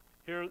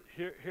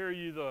 hear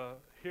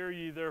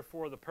ye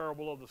therefore the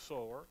parable of the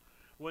sower.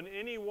 When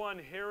anyone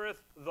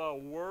heareth the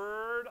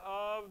word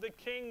of the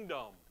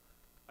kingdom,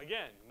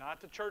 again,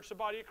 not the church, the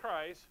body of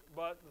Christ,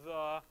 but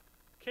the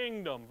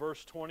kingdom,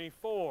 verse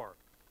 24.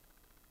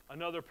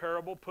 Another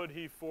parable put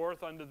he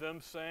forth unto them,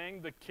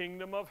 saying, the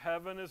kingdom of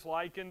heaven is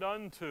likened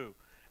unto.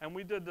 And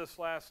we did this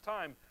last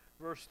time,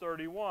 verse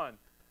 31.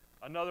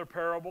 Another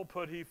parable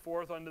put he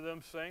forth unto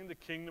them, saying, the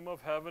kingdom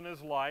of heaven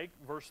is like,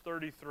 verse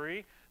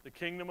 33. The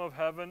kingdom of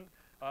heaven,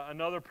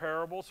 another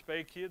parable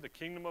spake he, the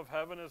kingdom of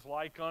heaven is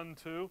like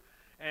unto.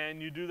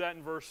 And you do that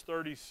in verse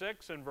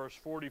 36, and verse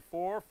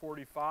 44,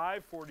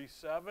 45,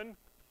 47.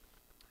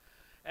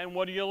 And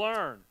what do you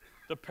learn?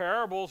 The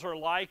parables are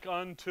like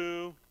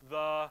unto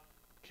the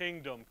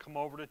kingdom. Come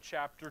over to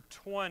chapter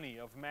 20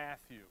 of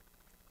Matthew.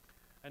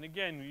 And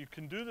again, you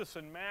can do this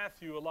in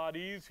Matthew a lot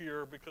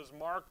easier because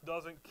Mark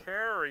doesn't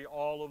carry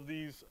all of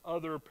these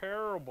other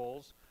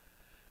parables.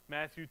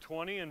 Matthew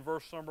 20 and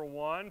verse number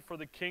 1, for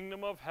the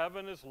kingdom of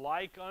heaven is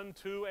like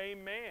unto a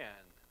man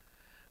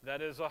that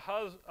is a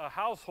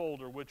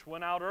householder which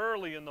went out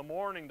early in the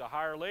morning to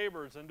hire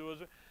laborers into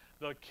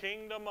the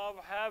kingdom of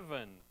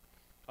heaven.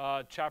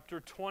 Chapter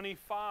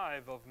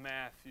 25 of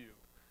Matthew.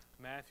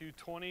 Matthew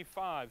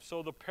 25.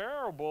 So the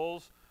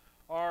parables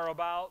are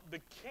about the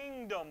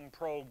kingdom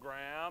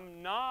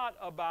program, not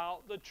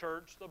about the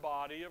church, the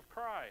body of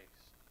Christ.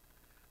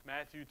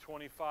 Matthew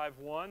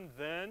 25:1,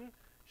 then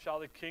shall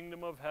the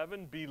kingdom of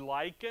heaven be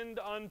likened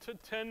unto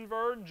 10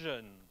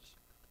 virgins.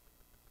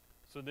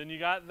 So then you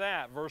got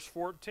that. Verse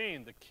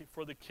 14,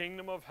 for the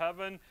kingdom of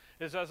heaven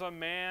is as a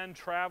man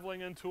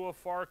traveling into a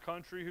far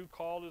country who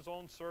called his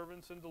own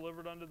servants and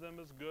delivered unto them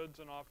his goods,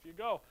 and off you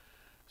go.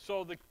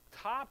 So the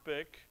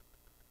topic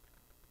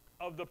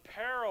of the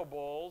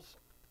parables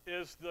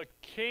is the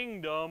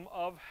kingdom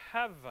of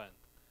heaven,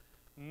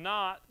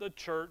 not the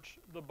church,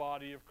 the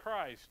body of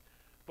Christ.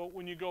 But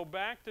when you go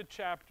back to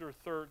chapter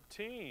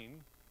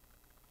 13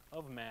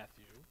 of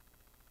Matthew,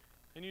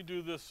 and you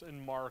do this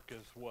in Mark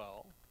as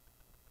well,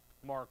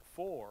 Mark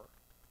 4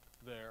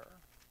 there,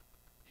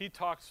 he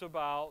talks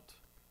about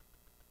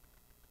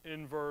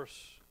in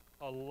verse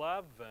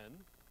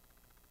 11,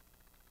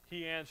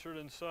 he answered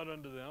and said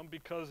unto them,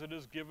 because it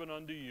is given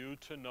unto you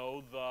to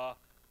know the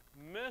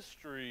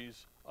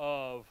mysteries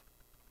of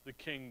the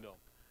kingdom.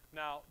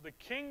 Now, the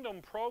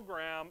kingdom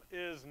program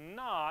is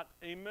not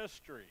a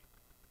mystery.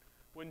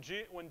 When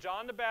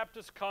John the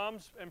Baptist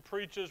comes and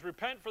preaches,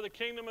 repent for the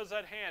kingdom is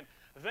at hand,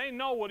 they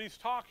know what he's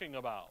talking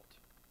about.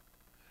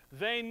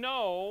 They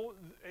know,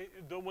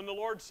 when the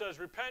Lord says,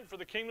 repent for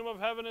the kingdom of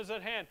heaven is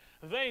at hand,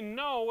 they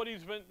know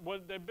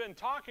what they've been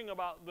talking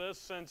about this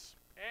since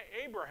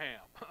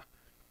Abraham.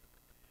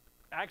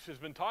 Actually,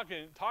 it's been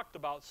talked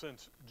about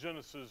since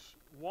Genesis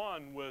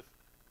 1 with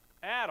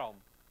Adam.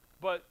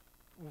 But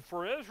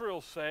for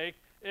Israel's sake,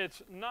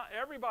 it's not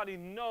everybody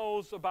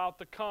knows about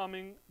the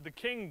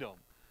kingdom.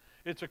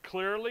 It's a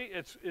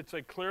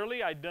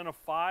clearly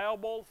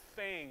identifiable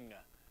thing.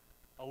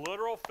 A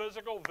literal,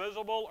 physical,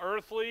 visible,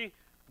 earthly,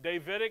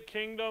 Davidic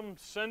kingdom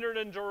centered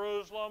in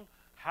Jerusalem,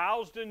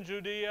 housed in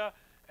Judea,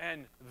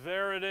 and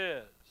there it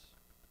is.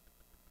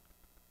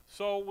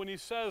 So when he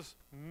says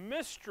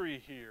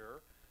mystery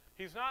here,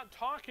 he's not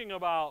talking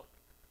about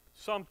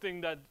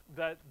something that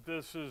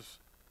this has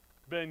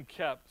been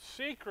kept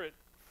secret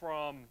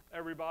from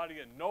everybody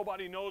and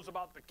nobody knows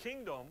about the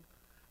kingdom,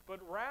 but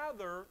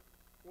rather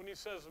when he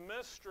says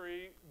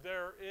mystery,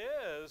 there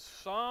is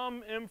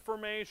some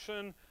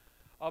information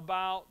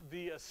about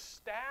the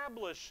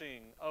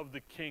establishing of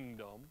the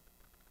kingdom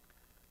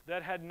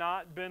that had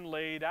not been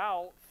laid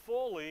out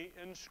fully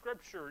in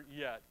Scripture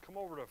yet. Come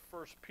over to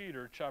 1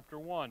 Peter chapter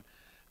 1.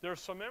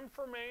 There's some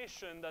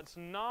information that's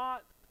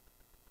not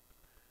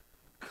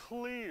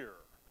clear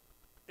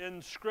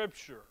in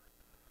Scripture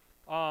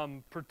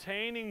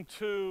pertaining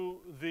to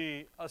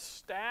the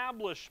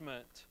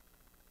establishment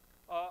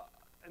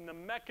and the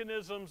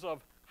mechanisms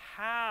of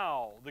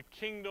how the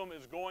kingdom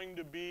is going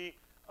to be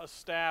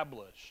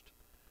established.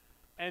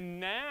 And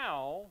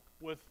now,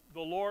 with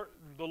the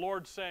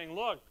Lord saying,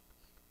 look,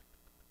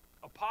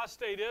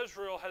 apostate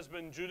Israel has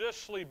been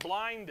judicially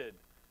blinded.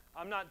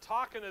 I'm not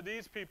talking to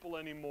these people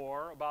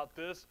anymore about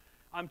this.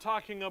 I'm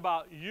talking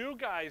about you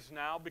guys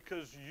now,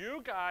 because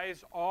you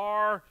guys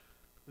are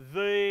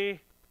the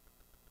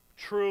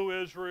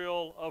true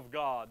Israel of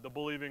God, the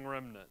believing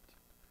remnant.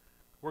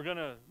 We're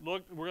going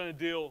to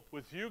deal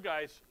with you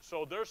guys.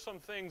 So there's some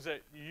things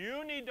that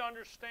you need to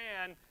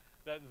understand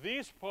that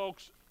these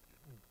folks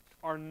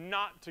are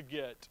not to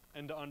get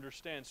and to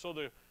understand. So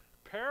the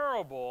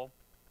parable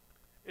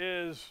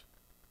is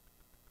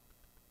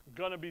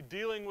going to be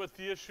dealing with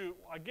the issue,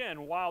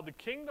 again, while the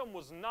kingdom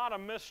was not a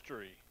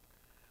mystery,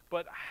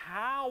 but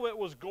how it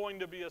was going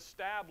to be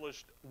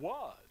established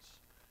was.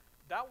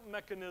 That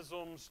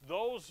mechanisms,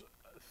 those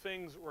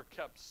things were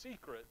kept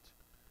secret.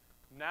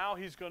 Now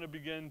he's going to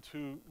begin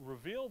to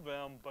reveal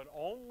them, but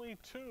only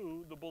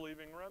to the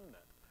believing remnant.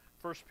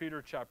 1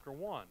 Peter chapter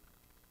 1,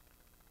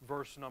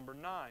 verse number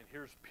 9.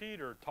 Here's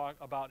Peter talk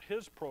about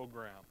his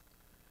program.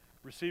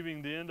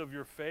 Receiving the end of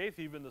your faith,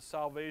 even the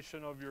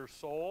salvation of your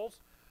souls,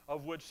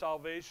 of which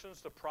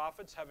salvations the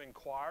prophets have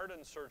inquired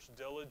and searched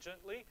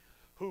diligently,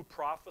 who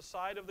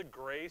prophesied of the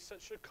grace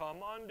that should come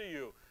unto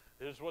you.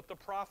 This is what the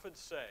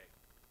prophets say.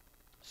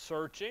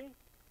 Searching.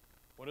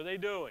 What are they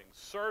doing?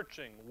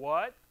 Searching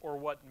what or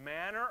what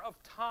manner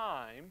of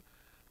time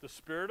the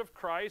Spirit of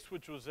Christ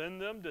which was in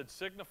them did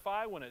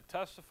signify when it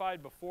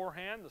testified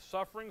beforehand the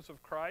sufferings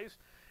of Christ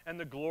and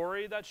the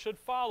glory that should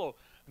follow.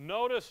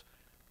 Notice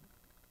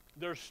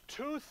there's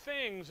two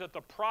things that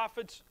the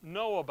prophets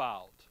know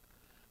about.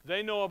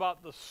 They know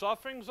about the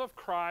sufferings of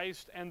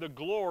Christ and the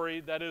glory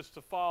that is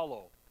to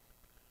follow.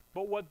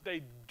 But what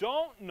they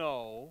don't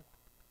know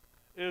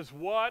is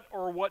what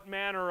or what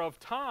manner of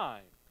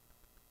time.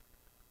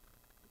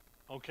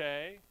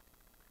 Okay?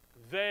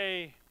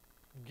 They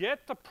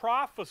get the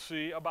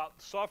prophecy about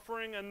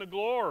suffering and the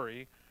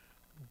glory,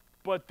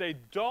 but they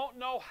don't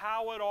know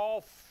how it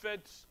all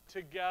fits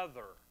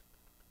together.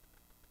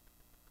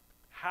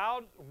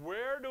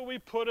 Where do we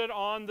put it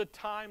on the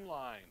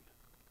timeline?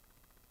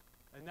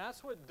 And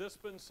that's what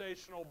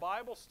dispensational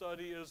Bible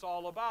study is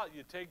all about.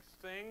 You take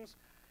things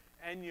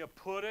and you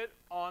put it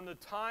on the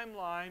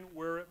timeline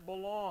where it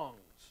belongs.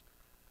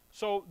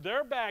 So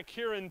they're back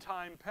here in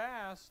time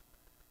past.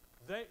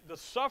 The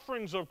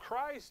sufferings of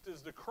Christ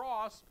is the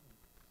cross.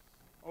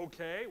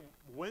 Okay,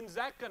 when's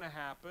that going to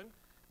happen?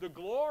 The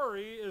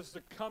glory is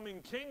the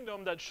coming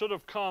kingdom that should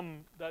have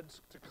come,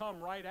 that's to come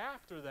right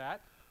after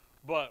that.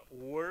 But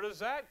where does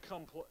that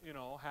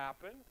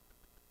happen?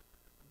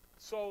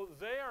 So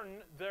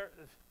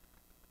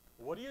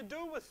what do you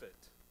do with it?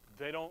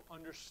 They don't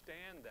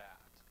understand that.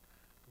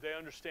 They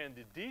understand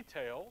the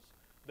details.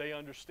 They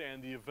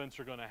understand the events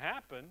are going to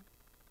happen,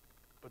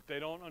 but they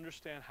don't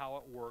understand how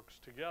it works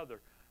together.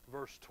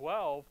 Verse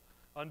 12,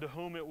 unto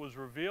whom it was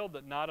revealed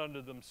that not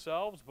unto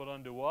themselves, but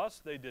unto us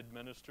they did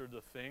minister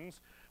the things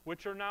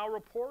which are now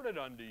reported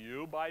unto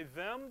you by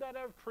them that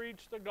have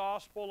preached the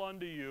gospel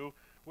unto you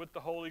with the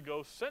Holy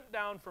Ghost sent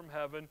down from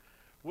heaven,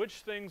 which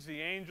things the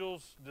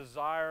angels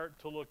desire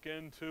to look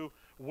into.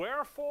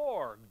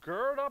 Wherefore,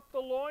 gird up the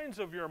loins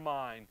of your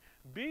mind,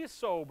 be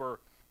sober,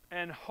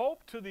 and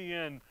hope to the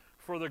end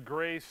for the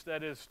grace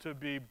that is to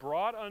be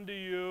brought unto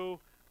you,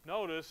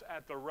 notice,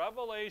 at the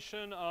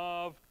revelation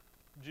of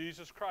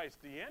Jesus Christ.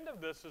 The end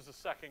of this is the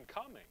second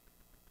coming.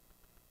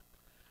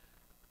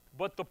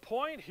 But the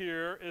point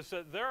here is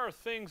that there are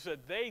things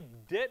that they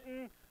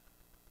didn't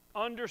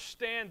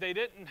understand. They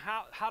didn't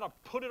how to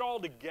put it all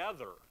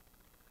together.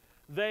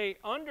 They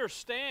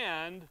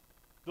understand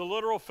the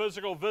literal,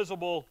 physical,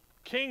 visible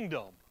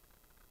kingdom.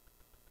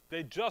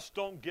 They just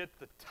don't get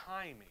the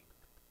timing.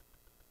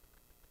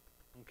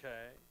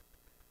 Okay?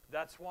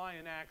 That's why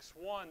in Acts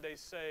 1 they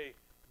say,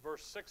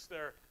 verse 6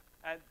 there,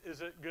 is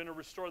it going to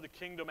restore the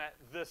kingdom at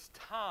this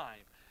time?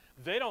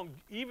 They don't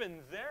get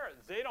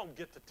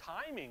the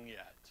timing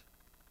yet.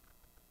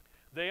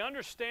 They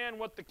understand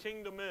what the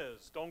kingdom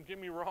is. Don't get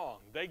me wrong.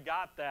 They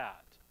got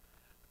that.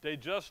 They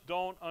just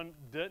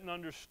didn't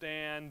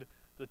understand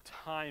the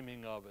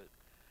timing of it.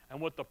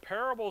 And what the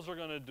parables are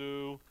going to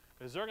do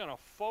is they're going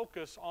to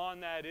focus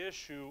on that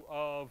issue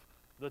of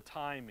the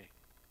timing.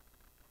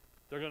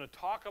 They're going to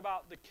talk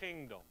about the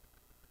kingdom.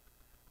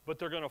 But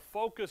they're going to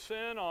focus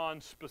in on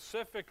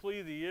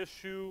specifically the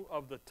issue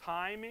of the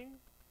timing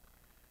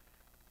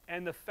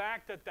and the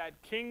fact that that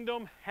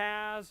kingdom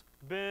has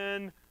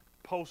been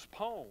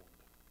postponed.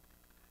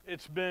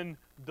 it's been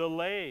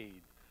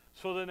delayed.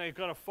 So then they're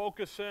going to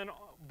focus in,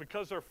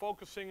 because they're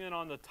focusing in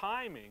on the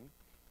timing.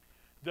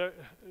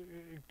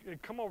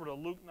 Come over to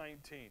Luke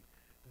 19.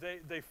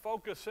 They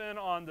focus in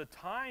on the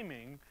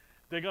timing.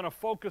 They're going to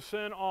focus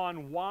in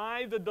on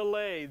why the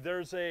delay.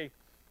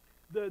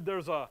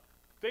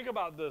 Think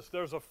about this.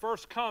 There's a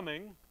first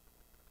coming,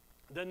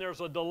 then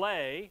there's a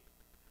delay,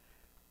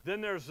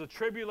 then there's the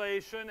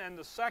tribulation and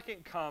the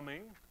second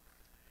coming,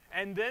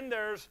 and then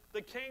there's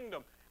the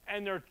kingdom.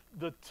 And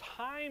the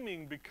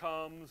timing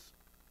becomes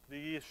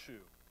the issue.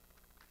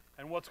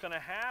 And what's going to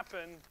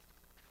happen,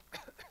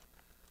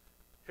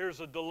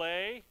 here's a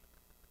delay,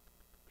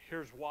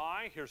 here's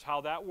why, here's how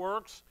that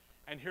works,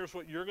 and here's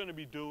what you're going to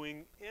be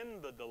doing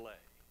in the delay.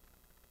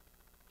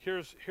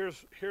 Here's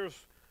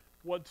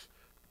what's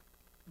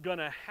going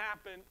to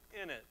happen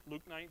in it.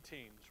 Luke 19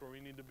 is where we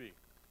need to be.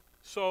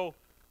 So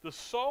the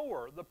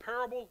sower, the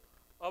parable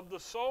of the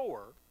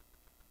sower,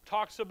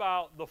 talks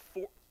about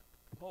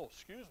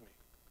excuse me.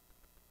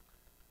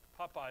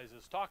 Popeyes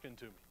is talking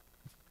to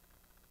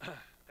me.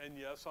 And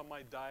yes, on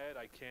my diet,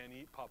 I can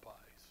eat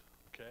Popeyes,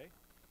 okay?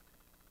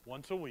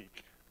 Once a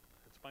week.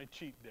 It's my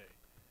cheat day.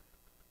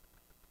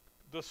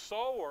 The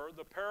sower,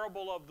 the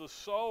parable of the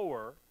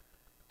sower,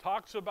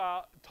 talks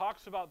about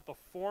the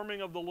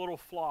forming of the little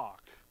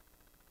flock.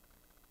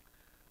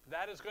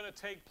 That is going to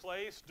take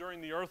place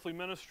during the earthly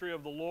ministry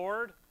of the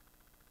Lord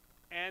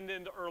and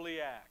in the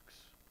early Acts.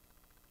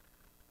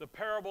 The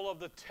parable of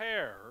the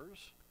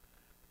tares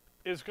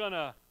is going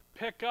to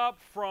pick up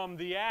from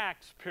the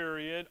Acts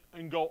period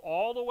and go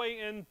all the way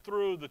in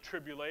through the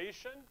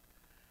tribulation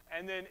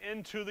and then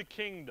into the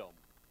kingdom.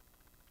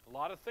 A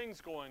lot of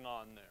things going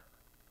on there.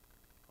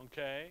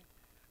 Okay?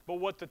 But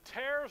what the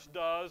tares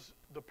does,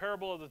 the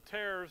parable of the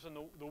tares and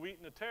the wheat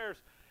and the tares,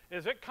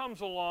 is it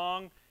comes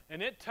along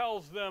and it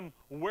tells them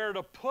where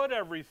to put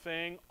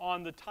everything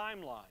on the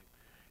timeline.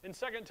 In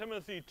 2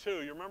 Timothy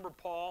 2, you remember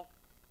Paul,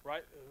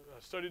 right?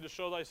 Study to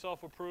show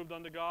thyself approved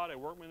unto God, a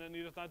workman that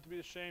needeth not to be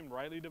ashamed,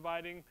 rightly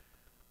dividing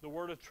the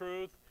word of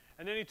truth.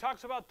 And then he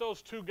talks about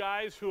those two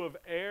guys who have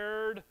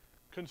erred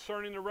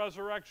concerning the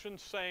resurrection,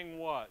 saying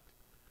what?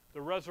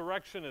 The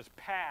resurrection is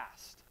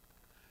past.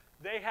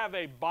 They have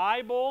a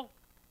Bible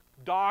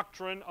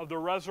doctrine of the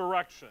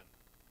resurrection.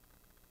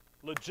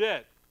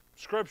 Legit,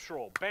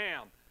 scriptural,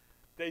 bam.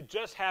 They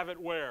just have it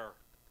where?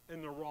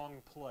 In the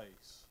wrong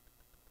place.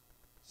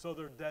 So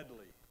they're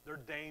deadly. They're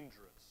dangerous.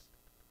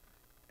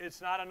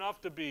 It's not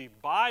enough to be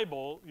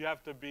Bible, you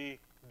have to be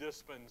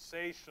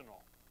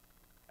dispensational.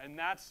 And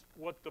that's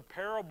what the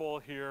parable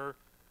here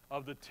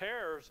of the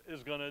tares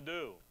is going to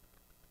do.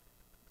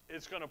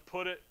 It's going to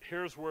put it,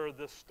 here's where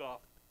this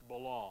stuff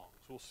belongs.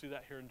 We'll see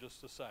that here in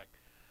just a sec.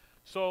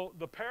 So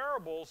the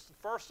parables,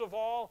 first of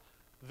all,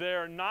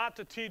 they're not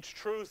to teach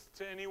truth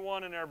to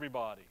anyone and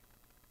everybody.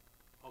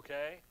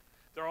 Okay?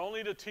 They're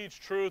only to teach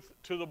truth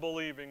to the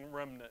believing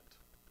remnant,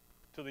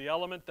 to the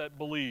element that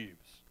believes.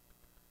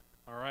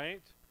 All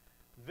right?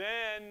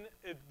 Then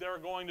they're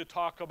going to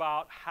talk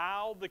about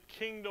how the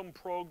kingdom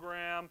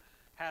program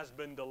has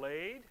been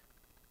delayed,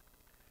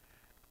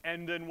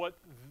 and then what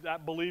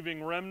that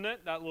believing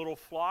remnant, that little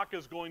flock,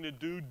 is going to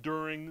do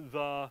during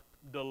the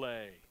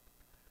delay.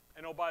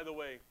 And oh, by the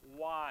way,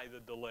 why the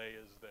delay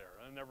is there.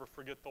 And never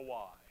forget the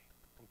why.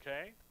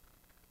 Okay?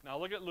 Now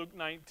look at Luke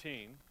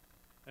 19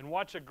 and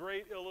watch a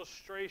great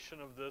illustration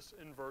of this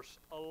in verse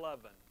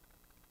 11.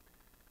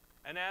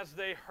 And as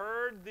they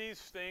heard these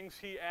things,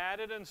 he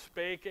added and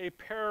spake a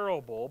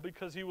parable,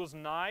 because he was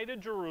nigh to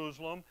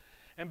Jerusalem,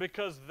 and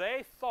because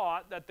they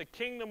thought that the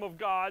kingdom of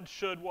God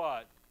should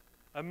what?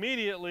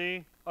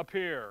 Immediately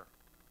appear.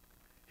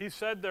 He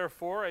said,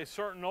 therefore, a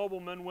certain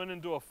nobleman went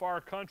into a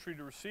far country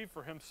to receive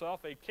for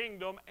himself a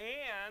kingdom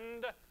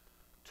and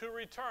to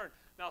return.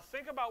 Now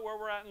think about where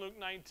we're at in Luke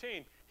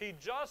 19. He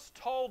just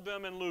told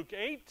them in Luke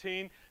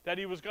 18 that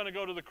he was going to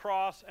go to the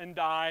cross and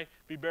die,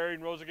 be buried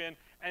and rose again,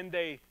 and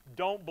they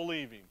don't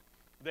believe him.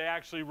 They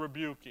actually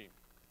rebuke him.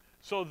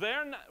 So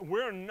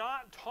we're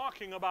not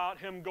talking about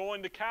him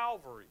going to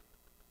Calvary.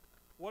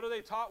 What do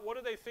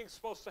they think is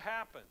supposed to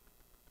happen?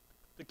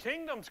 The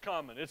kingdom's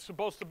coming. It's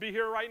supposed to be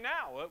here right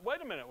now.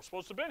 Wait a minute, we're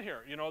supposed to have been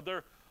here. You know,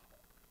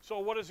 so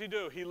what does he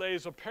do? He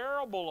lays a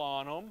parable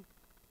on them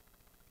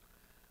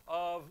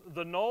of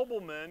the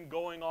nobleman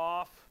going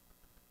off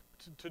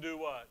to do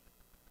what?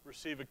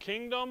 Receive a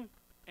kingdom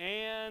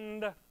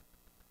and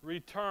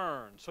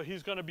return. So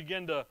he's going to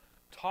begin to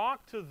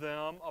talk to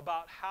them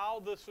about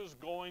how this is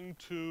going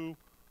to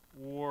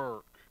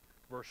work.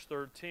 Verse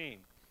 13.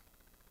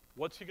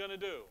 What's he going to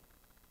do?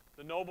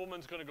 The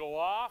nobleman's going to go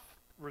off,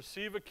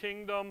 receive a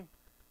kingdom,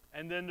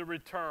 and then to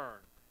return.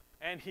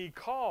 And he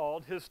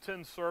called his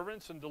 10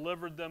 servants and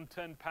delivered them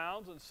 10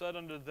 pounds and said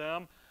unto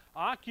them,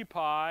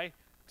 occupy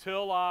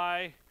till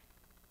I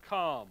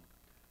come.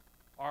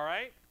 All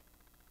right?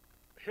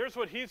 Here's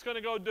what he's going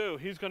to go do.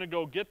 He's going to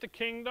go get the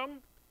kingdom,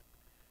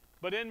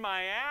 but in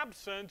my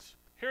absence,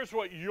 here's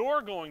what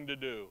you're going to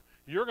do.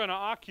 You're going to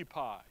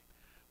occupy.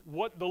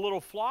 What the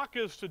little flock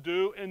is to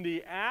do in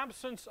the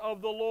absence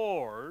of the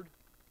Lord,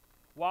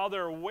 while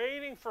they're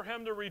waiting for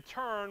him to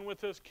return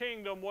with his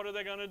kingdom, what are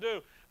they going to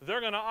do?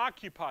 They're going to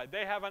occupy.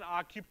 They have an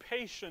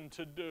occupation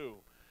to do.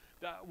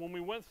 That when we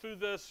went through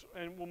this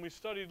and when we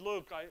studied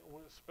Luke, I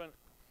spent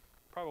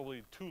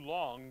probably too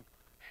long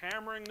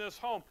hammering this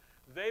home.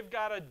 They've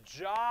got a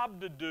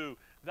job to do.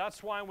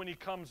 That's why when he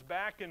comes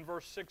back in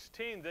verse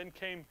 16, then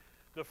came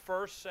the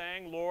first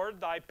saying,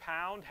 Lord, thy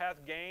pound hath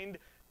gained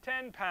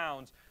 10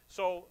 pounds.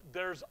 So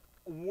there's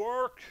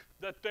work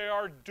that they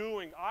are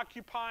doing.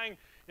 Occupying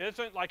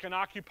isn't like an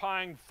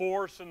occupying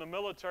force in the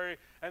military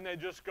and they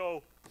just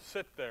go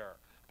sit there.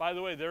 By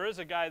the way, there is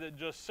a guy that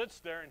just sits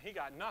there and he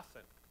got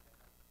nothing.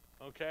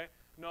 Okay?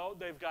 No,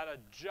 they've got a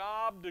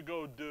job to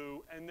go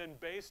do, and then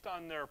based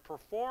on their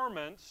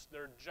performance,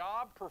 their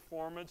job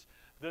performance,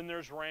 then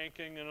there's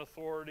ranking and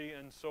authority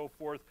and so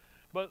forth.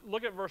 But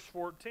look at verse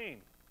 14.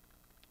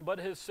 But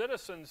his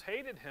citizens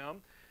hated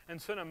him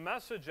and sent a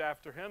message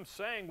after him,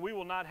 saying, we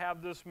will not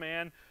have this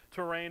man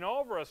to reign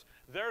over us.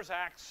 There's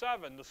Acts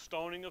 7, the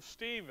stoning of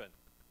Stephen.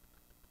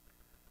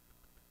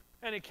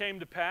 And it came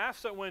to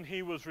pass that when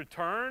he was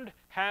returned,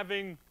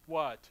 having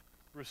what?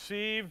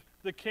 Received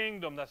the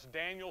kingdom. That's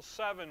Daniel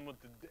 7 with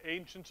the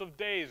Ancients of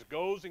Days.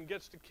 Goes and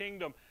gets the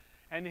kingdom.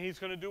 And he's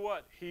going to do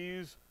what?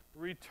 He's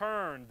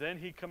returned. Then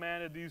he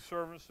commanded these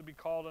servants to be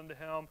called unto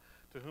him,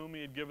 to whom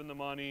he had given the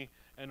money,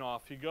 and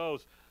off he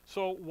goes.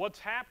 So what's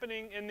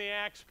happening in the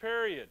Acts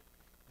period?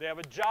 They have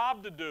a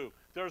job to do.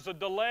 There's a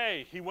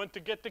delay. He went to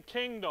get the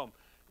kingdom.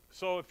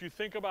 So if you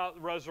think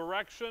about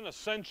resurrection,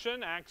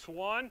 ascension, Acts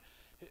 1,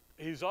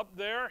 he's up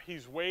there.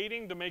 He's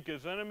waiting to make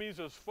his enemies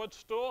his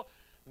footstool.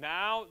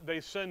 Now they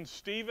send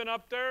Stephen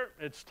up there.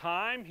 It's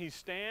time. He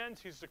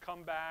stands. He's to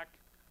come back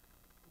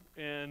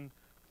and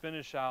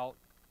finish out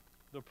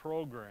the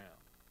program.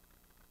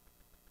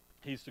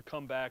 He's to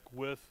come back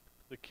with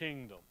the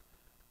kingdom.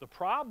 The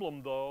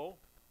problem, though,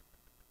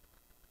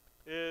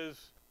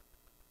 is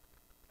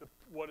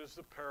what is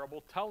the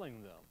parable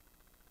telling them?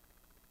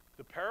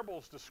 The parable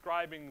is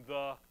describing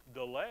the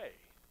delay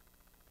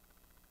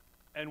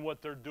and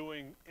what they're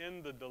doing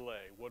in the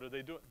delay. What are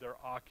they doing? They're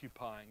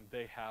occupying.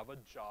 They have a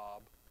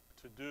job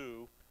to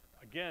do.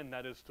 Again,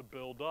 that is to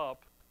build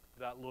up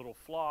that little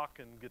flock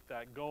and get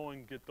that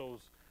going, get those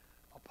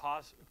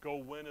go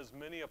win as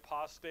many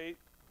apostate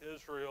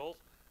Israels,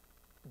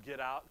 get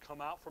out, come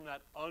out from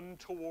that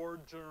untoward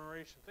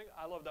generation.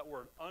 I love that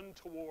word,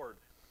 untoward.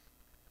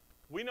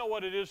 We know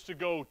what it is to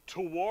go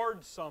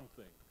toward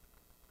something.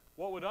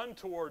 What would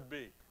untoward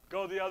be?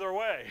 Go the other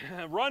way.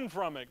 Run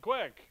from it,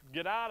 quick.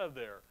 Get out of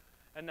there.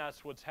 And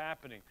that's what's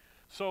happening.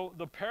 So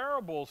the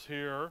parables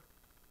here,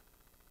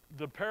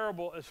 the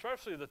parable,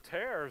 especially the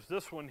tares,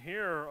 this one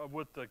here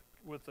with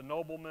the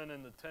nobleman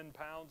and the 10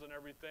 pounds and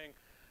everything,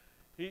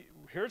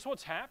 here's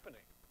what's happening.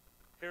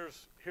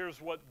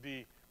 Here's what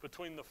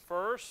between the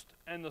first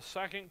and the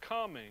second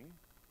coming,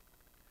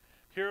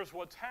 here's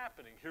what's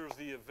happening. Here's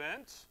the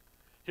events.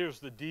 Here's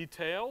the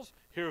details.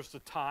 Here's the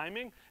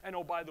timing. And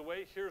oh, by the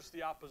way, here's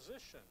the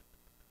opposition.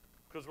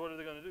 Because what are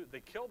they going to do?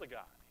 They kill the guy.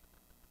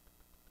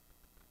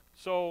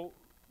 So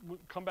we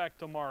come back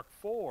to Mark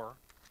 4.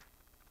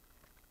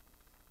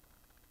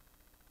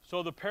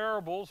 So the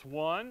parables,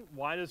 one,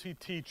 why does he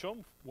teach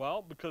them?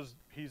 Well, because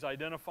he's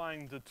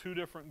identifying the two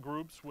different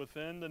groups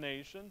within the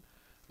nation,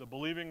 the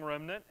believing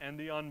remnant and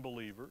the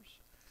unbelievers.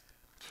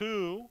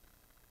 Two,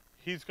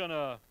 he's going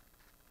to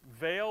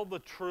veil the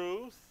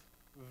truth,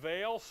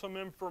 veil some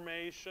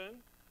information,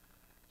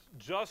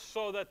 just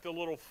so that the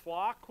little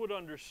flock would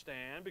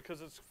understand,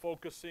 because it's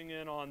focusing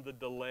in on the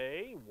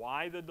delay,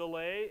 why the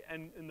delay,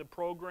 and in the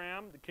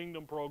program, the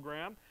kingdom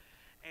program,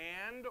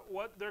 and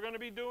what they're going to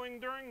be doing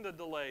during the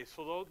delay.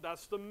 So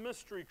that's the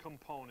mystery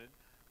component.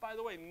 By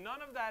the way,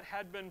 none of that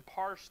had been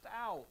parsed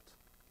out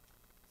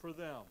for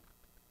them.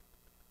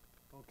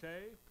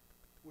 Okay?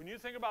 When you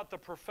think about the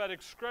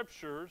prophetic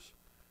scriptures,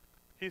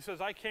 he says,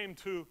 I came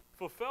to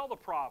fulfill the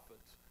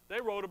prophets. They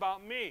wrote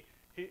about me.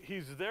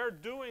 He's there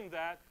doing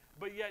that,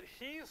 but yet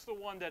he's the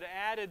one that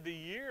added the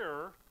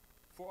year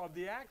of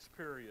the Acts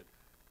period.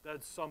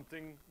 That's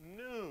something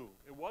new.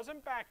 It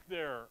wasn't back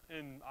there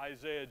in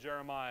Isaiah,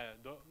 Jeremiah,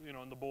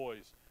 and the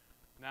boys.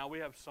 Now we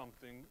have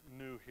something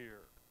new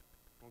here.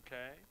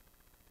 Okay?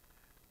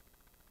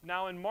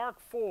 Now in Mark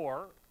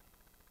 4,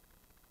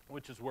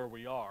 which is where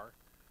we are,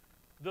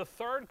 the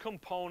third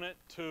component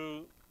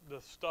to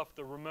the stuff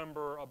to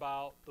remember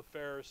about the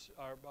Pharisees,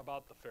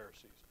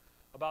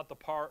 about the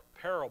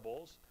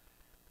parables,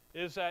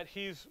 is that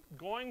he's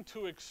going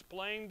to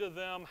explain to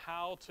them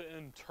how to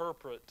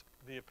interpret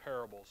the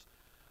parables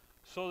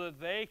so that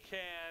they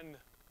can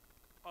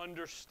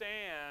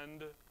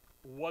understand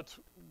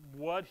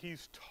what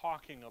he's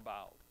talking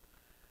about.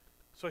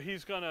 So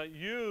he's going to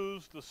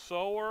use the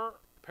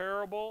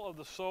parable of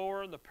the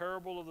sower and the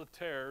parable of the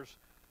tares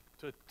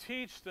to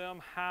teach them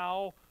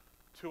how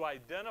to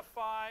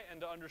identify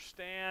and to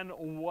understand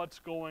what's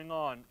going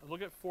on.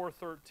 Look at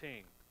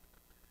 4:13.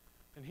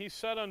 And he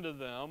said unto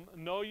them,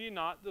 Know ye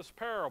not this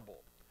parable?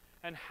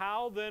 And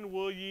how then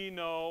will ye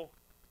know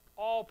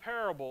all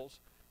parables?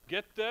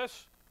 Get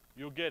this,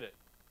 you'll get it.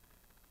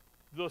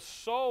 the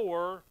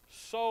sower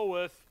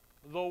soweth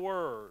the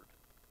word.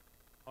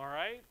 All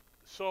right?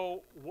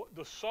 So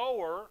the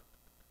sower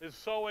is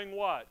sowing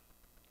what?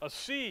 A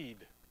seed.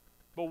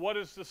 But what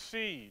is the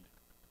seed?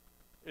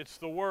 It's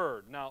the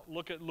word. Now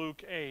look at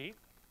Luke 8.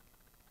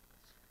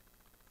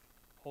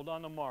 Hold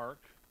on to Mark.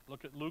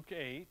 Look at Luke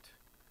 8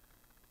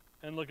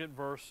 and look at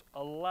verse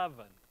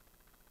 11.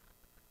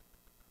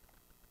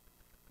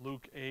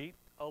 Luke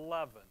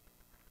 8:11.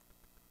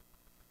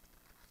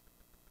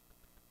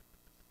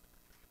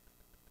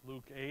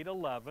 Luke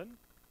 8:11.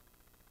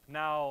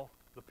 Now,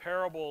 the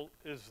parable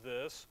is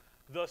this.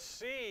 The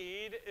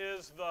seed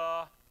is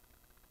the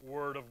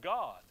Word of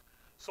God.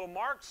 So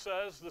Mark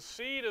says the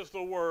seed is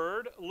the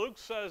Word. Luke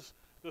says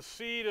the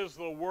seed is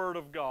the Word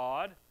of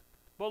God.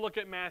 But look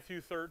at Matthew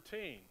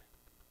 13.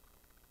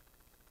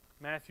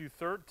 Matthew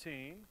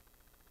 13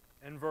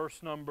 and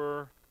verse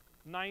number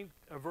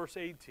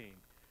 18.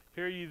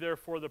 Hear ye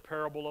therefore the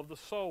parable of the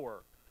sower.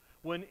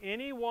 When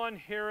anyone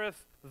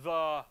heareth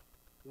the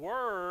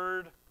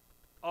word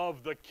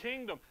of the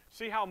kingdom.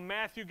 See how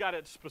Matthew got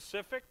it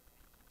specific?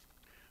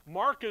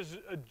 Mark is,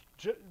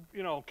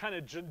 kind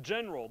of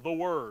general, the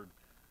word.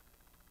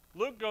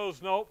 Luke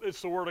goes, nope,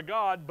 it's the word of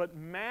God. But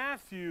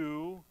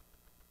Matthew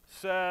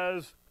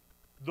says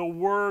the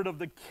word of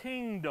the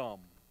kingdom.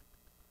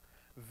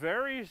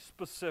 Very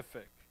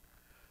specific.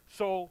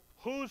 So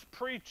who's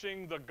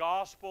preaching the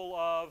gospel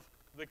of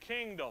the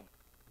kingdom?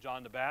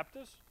 John the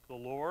Baptist, the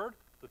Lord,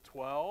 the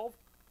 12,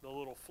 the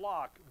little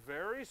flock.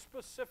 Very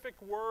specific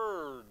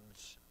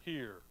words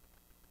here.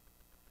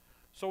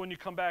 So when you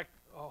come back,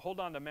 hold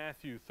on to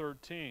Matthew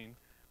 13,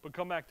 but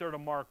come back there to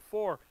Mark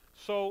 4.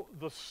 So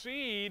the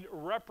seed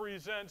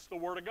represents the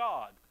Word of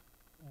God.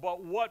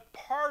 But what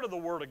part of the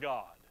Word of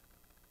God?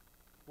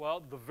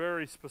 Well, the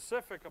very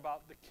specific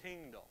about the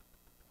kingdom.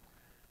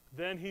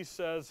 Then he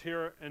says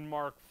here in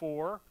Mark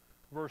 4,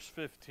 verse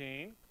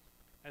 15,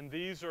 and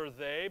these are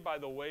they by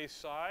the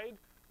wayside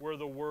where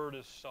the word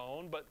is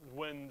sown. But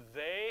when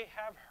they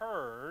have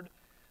heard,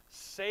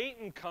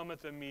 Satan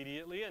cometh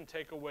immediately and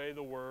take away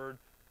the word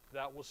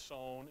that was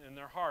sown in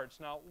their hearts.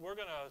 Now, we're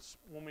going to,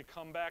 when we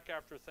come back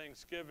after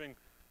Thanksgiving,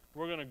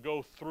 we're going to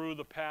go through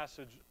the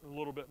passage a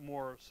little bit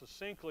more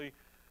succinctly.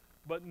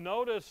 But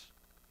notice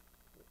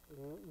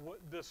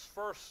this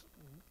first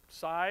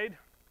side.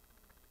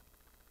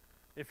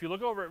 If you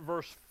look over at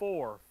verse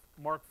 4,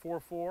 Mark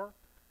 4:4,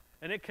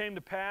 and it came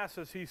to pass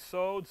as he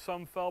sowed,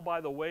 some fell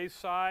by the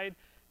wayside,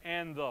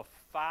 and the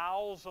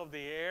fowls of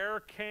the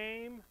air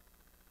came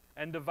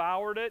and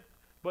devoured it.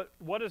 But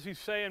what does he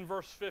say in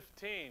verse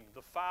 15?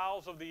 The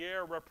fowls of the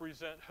air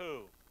represent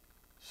who?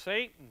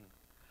 Satan.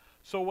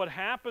 So what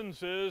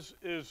happens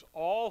is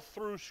all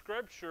through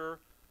Scripture,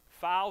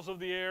 fowls of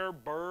the air,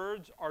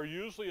 birds, are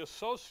usually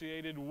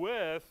associated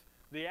with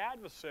the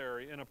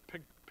adversary in a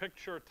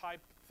picture type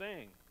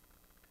thing.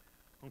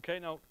 Okay,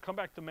 now come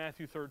back to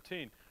Matthew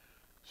 13.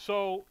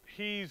 So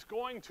he's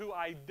going to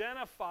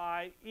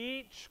identify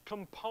each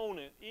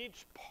component,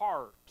 each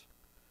part.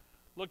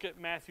 Look at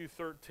Matthew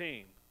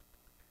 13.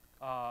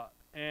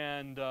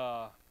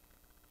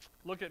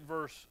 Look at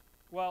verse,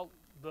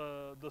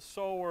 the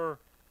sower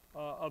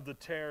of the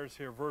tares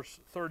here, verse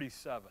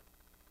 37.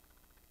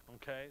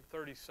 Okay,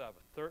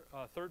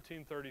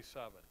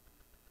 13:37.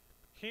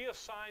 He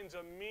assigns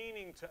a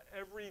meaning to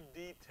every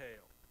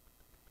detail.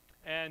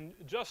 And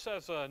just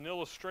as an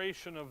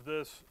illustration of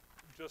this,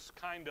 just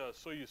kind of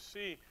so you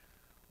see,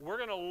 we're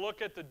going to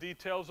look at the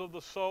details of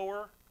the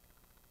sower.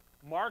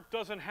 Mark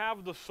doesn't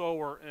have the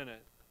sower in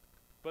it,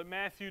 but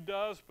Matthew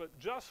does. But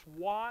just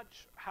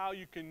watch how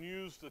you can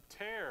use the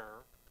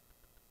tare,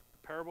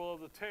 parable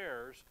of the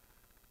tares,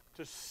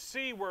 to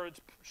see where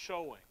it's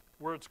showing,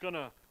 where it's going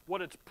to,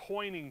 what it's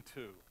pointing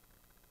to.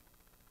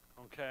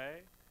 Okay?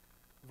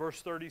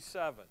 Verse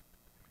 37.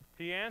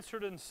 He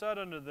answered and said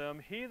unto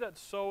them, he that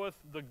soweth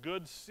the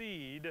good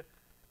seed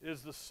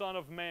is the Son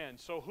of Man.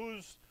 So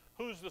who's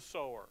the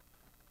sower?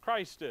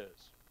 Christ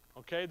is.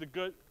 Okay, the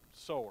good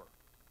sower.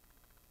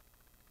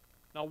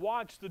 Now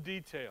watch the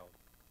detail.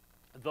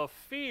 The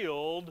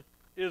field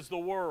is the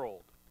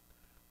world.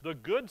 The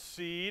good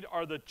seed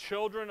are the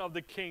children of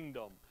the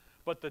kingdom,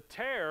 but the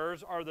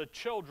tares are the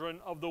children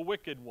of the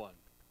wicked one.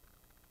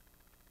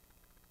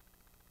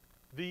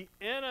 The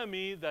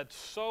enemy that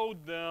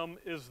sowed them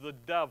is the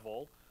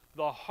devil.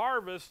 The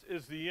harvest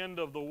is the end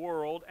of the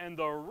world, and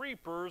the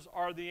reapers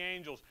are the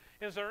angels.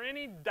 Is there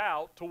any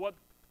doubt to what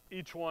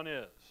each one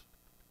is?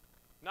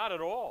 Not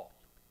at all.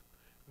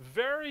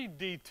 Very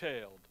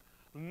detailed.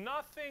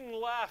 Nothing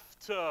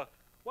left to,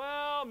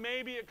 well,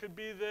 maybe it could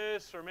be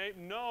this, or maybe,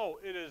 no,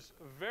 it is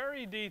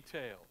very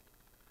detailed.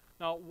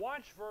 Now,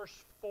 watch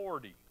verse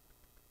 40.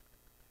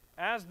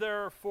 As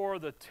therefore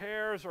the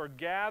tares are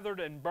gathered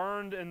and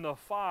burned in the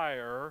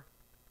fire,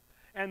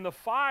 and the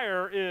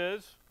fire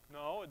is,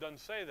 no, it doesn't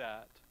say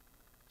that,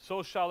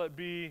 so shall it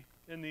be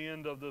in the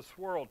end of this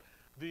world.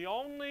 The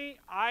only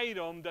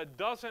item that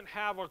doesn't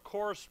have a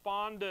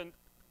corresponding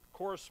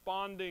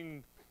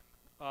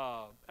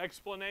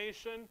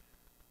explanation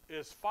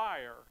is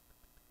fire,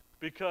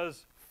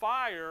 because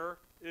fire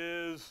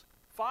is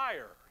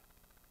fire.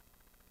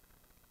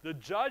 The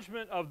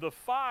judgment of the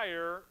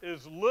fire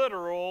is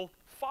literal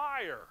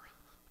fire.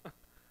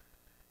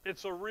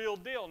 It's a real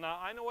deal. Now,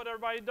 I know what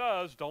everybody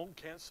does.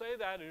 Can't say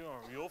that.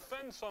 You'll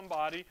offend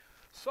somebody.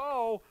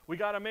 So, we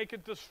got to make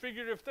it this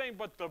figurative thing.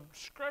 But the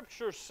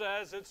Scripture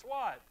says it's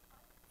what?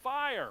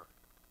 Fire.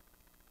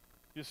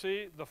 You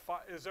see,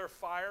 is there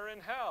fire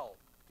in hell?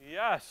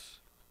 Yes.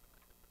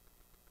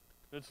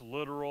 It's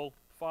literal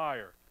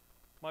fire.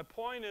 My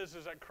point is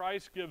that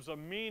Christ gives a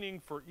meaning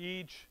for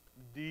each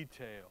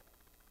detail.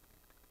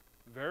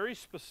 Very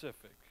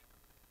specific.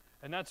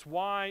 And that's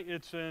why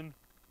it's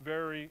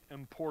very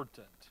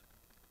important.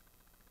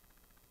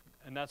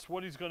 And that's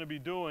what he's going to be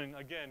doing.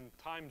 Again,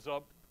 time's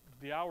up,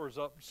 the hour's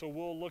up, so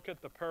we'll look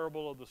at the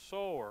parable of the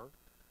sower.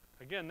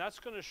 Again, that's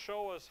going to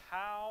show us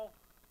how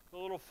the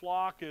little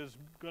flock is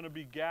going to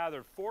be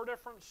gathered. 4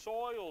 different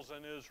soils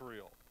in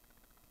Israel.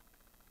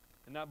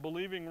 And that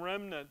believing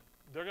remnant,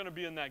 they're going to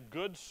be in that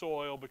good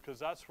soil because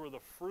that's where the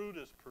fruit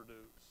is produced.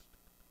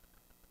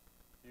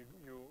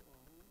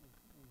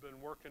 You've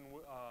been working,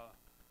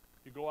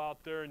 you go out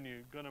there and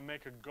you're going to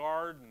make a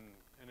garden,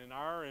 and in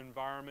our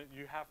environment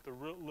you have to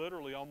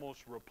literally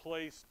almost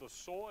replace the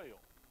soil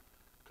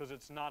because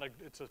it's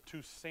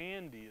too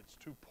sandy, it's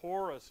too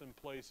porous in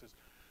places.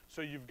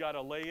 So you've got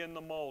to lay in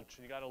the mulch,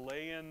 and you got to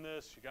lay in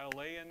this, you got to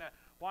lay in that.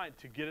 Why?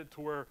 To get it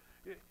to where,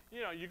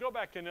 you go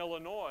back in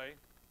Illinois,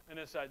 and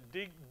it's that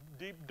deep,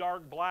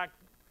 dark black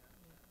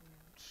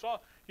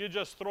soil. You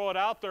just throw it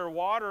out there,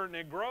 water, and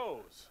it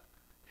grows.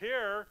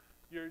 Here,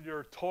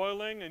 you're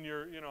toiling, and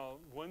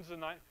when's the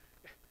night?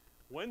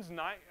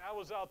 I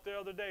was out there the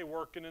other day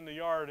working in the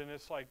yard, and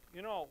it's like,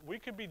 we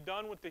could be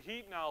done with the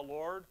heat now,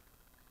 Lord.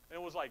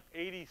 And it was like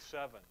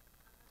 87.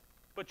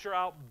 But you're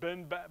out,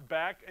 bend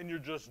back, and you're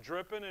just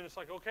dripping, and it's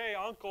like, okay,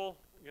 uncle,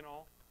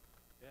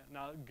 Yeah,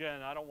 now,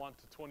 again, I don't want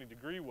the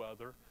 20-degree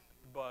weather,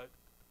 but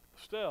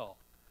still.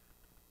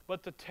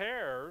 But the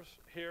tares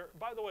here,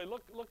 by the way,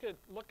 look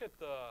at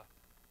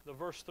the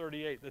verse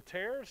 38. The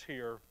tares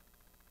here,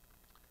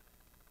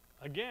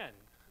 again,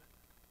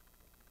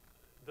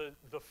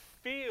 the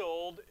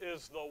field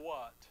is the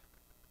what?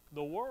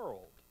 The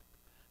world.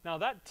 Now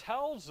that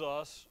tells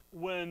us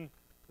when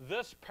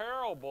this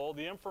parable,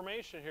 the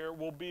information here,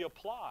 will be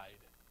applied.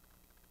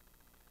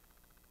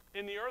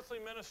 In the earthly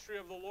ministry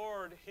of the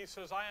Lord, he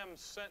says,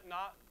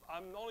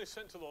 I'm only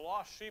sent to the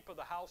lost sheep of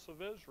the house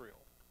of Israel.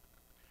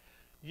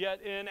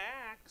 Yet in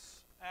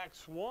Acts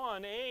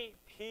 1:8,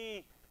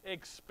 he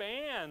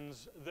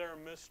expands their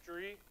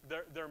ministry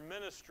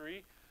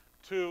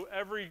to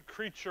every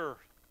creature,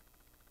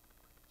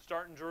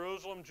 starting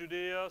Jerusalem,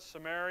 Judea,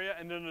 Samaria,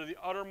 and into the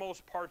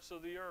uttermost parts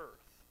of the earth.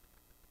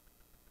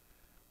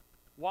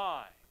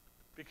 Why?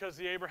 Because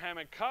the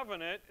Abrahamic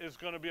covenant is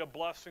going to be a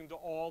blessing to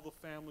all the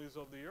families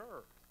of the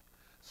earth.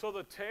 So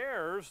the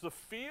tares, the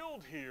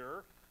field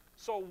here,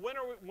 so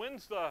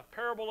when's the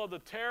parable of the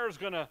tares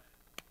going to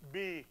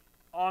be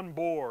on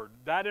board?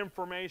 That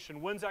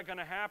information, when's that going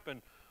to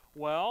happen?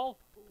 Well,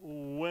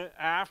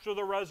 after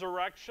the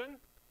resurrection,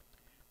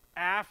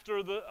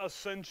 after the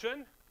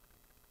ascension,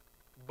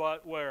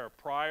 but where?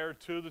 Prior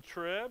to the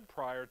trib,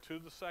 prior to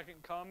the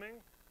second coming,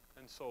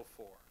 and so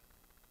forth.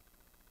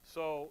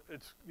 So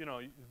it's,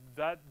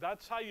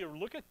 that's how you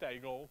look at that.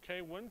 You go,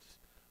 okay,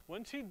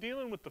 when's he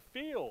dealing with the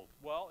field?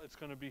 Well, it's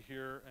going to be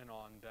here and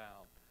on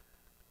down.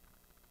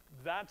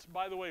 That's,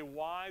 by the way,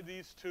 why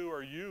these two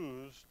are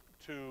used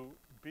to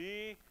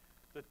be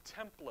the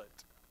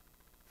template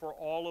for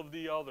all of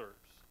the others,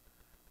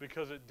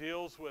 because it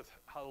deals with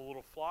how the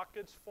little flock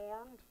gets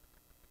formed,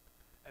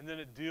 and then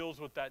it deals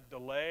with that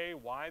delay,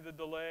 why the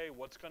delay,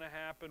 what's going to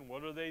happen,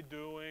 what are they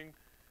doing,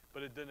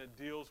 but then it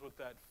deals with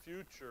that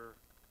future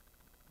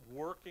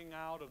working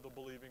out of the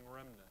believing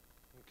remnant.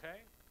 Okay?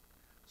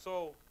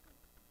 So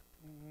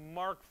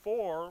Mark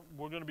 4,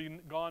 we're going to be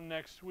gone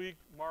next week.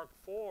 Mark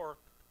 4,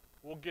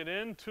 we'll get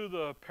into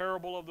the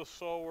parable of the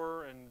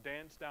sower and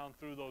dance down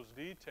through those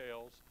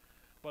details.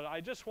 But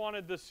I just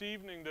wanted this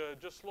evening to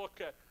just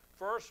look at,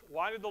 first,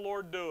 why did the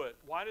Lord do it?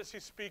 Why does he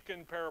speak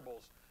in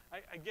parables?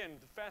 Again,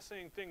 the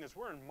fascinating thing is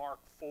we're in Mark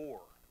 4.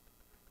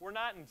 We're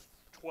not in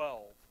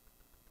 12.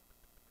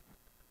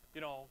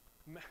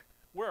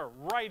 We're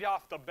right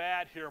off the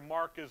bat here.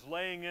 Mark is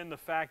laying in the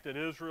fact that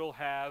Israel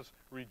has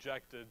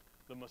rejected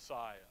the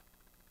Messiah.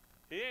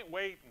 He ain't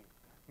waiting.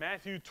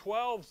 Matthew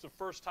 12 is the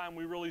first time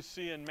we really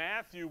see in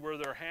Matthew where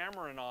they're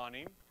hammering on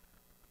him.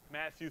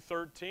 Matthew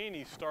 13,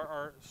 he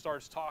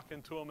starts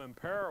talking to them in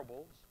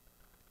parables.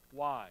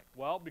 Why?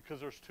 Well, because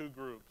there's two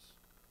groups.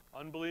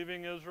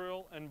 Unbelieving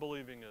Israel and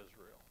believing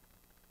Israel.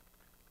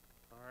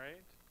 All right?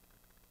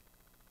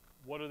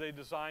 What are they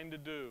designed to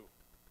do?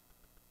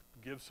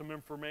 Give some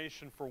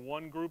information for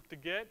one group to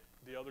get,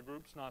 the other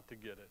group's not to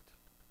get it.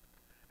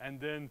 And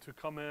then to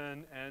come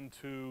in and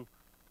to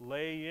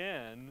lay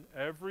in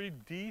every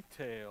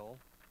detail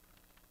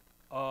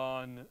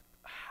on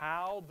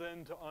how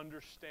then to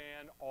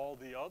understand all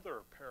the other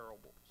parables.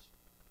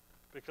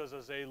 Because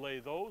as they lay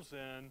those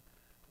in,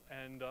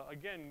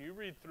 Again, you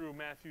read through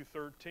Matthew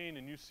 13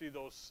 and you see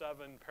those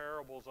 7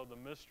 parables of the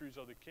mysteries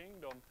of the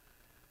kingdom.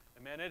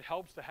 And man, it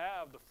helps to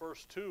have the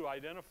first 2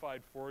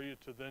 identified for you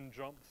to then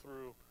jump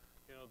through,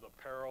 you know, the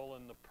peril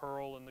and the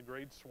pearl and the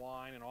great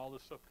swine and all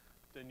this stuff.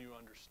 Then you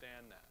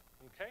understand that.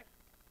 Okay?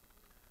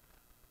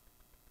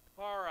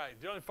 All right.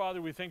 Dear Heavenly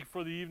Father, we thank you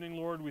for the evening,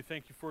 Lord. We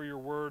thank you for your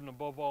word. And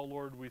above all,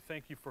 Lord, we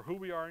thank you for who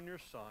we are in your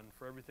Son,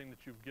 for everything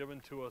that you've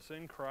given to us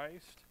in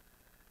Christ,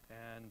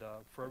 and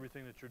for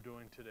everything that you're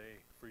doing today,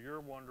 for your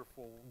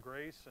wonderful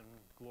grace and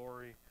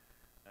glory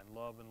and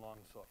love and long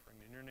suffering.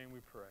 In your name we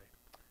pray.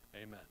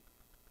 Amen.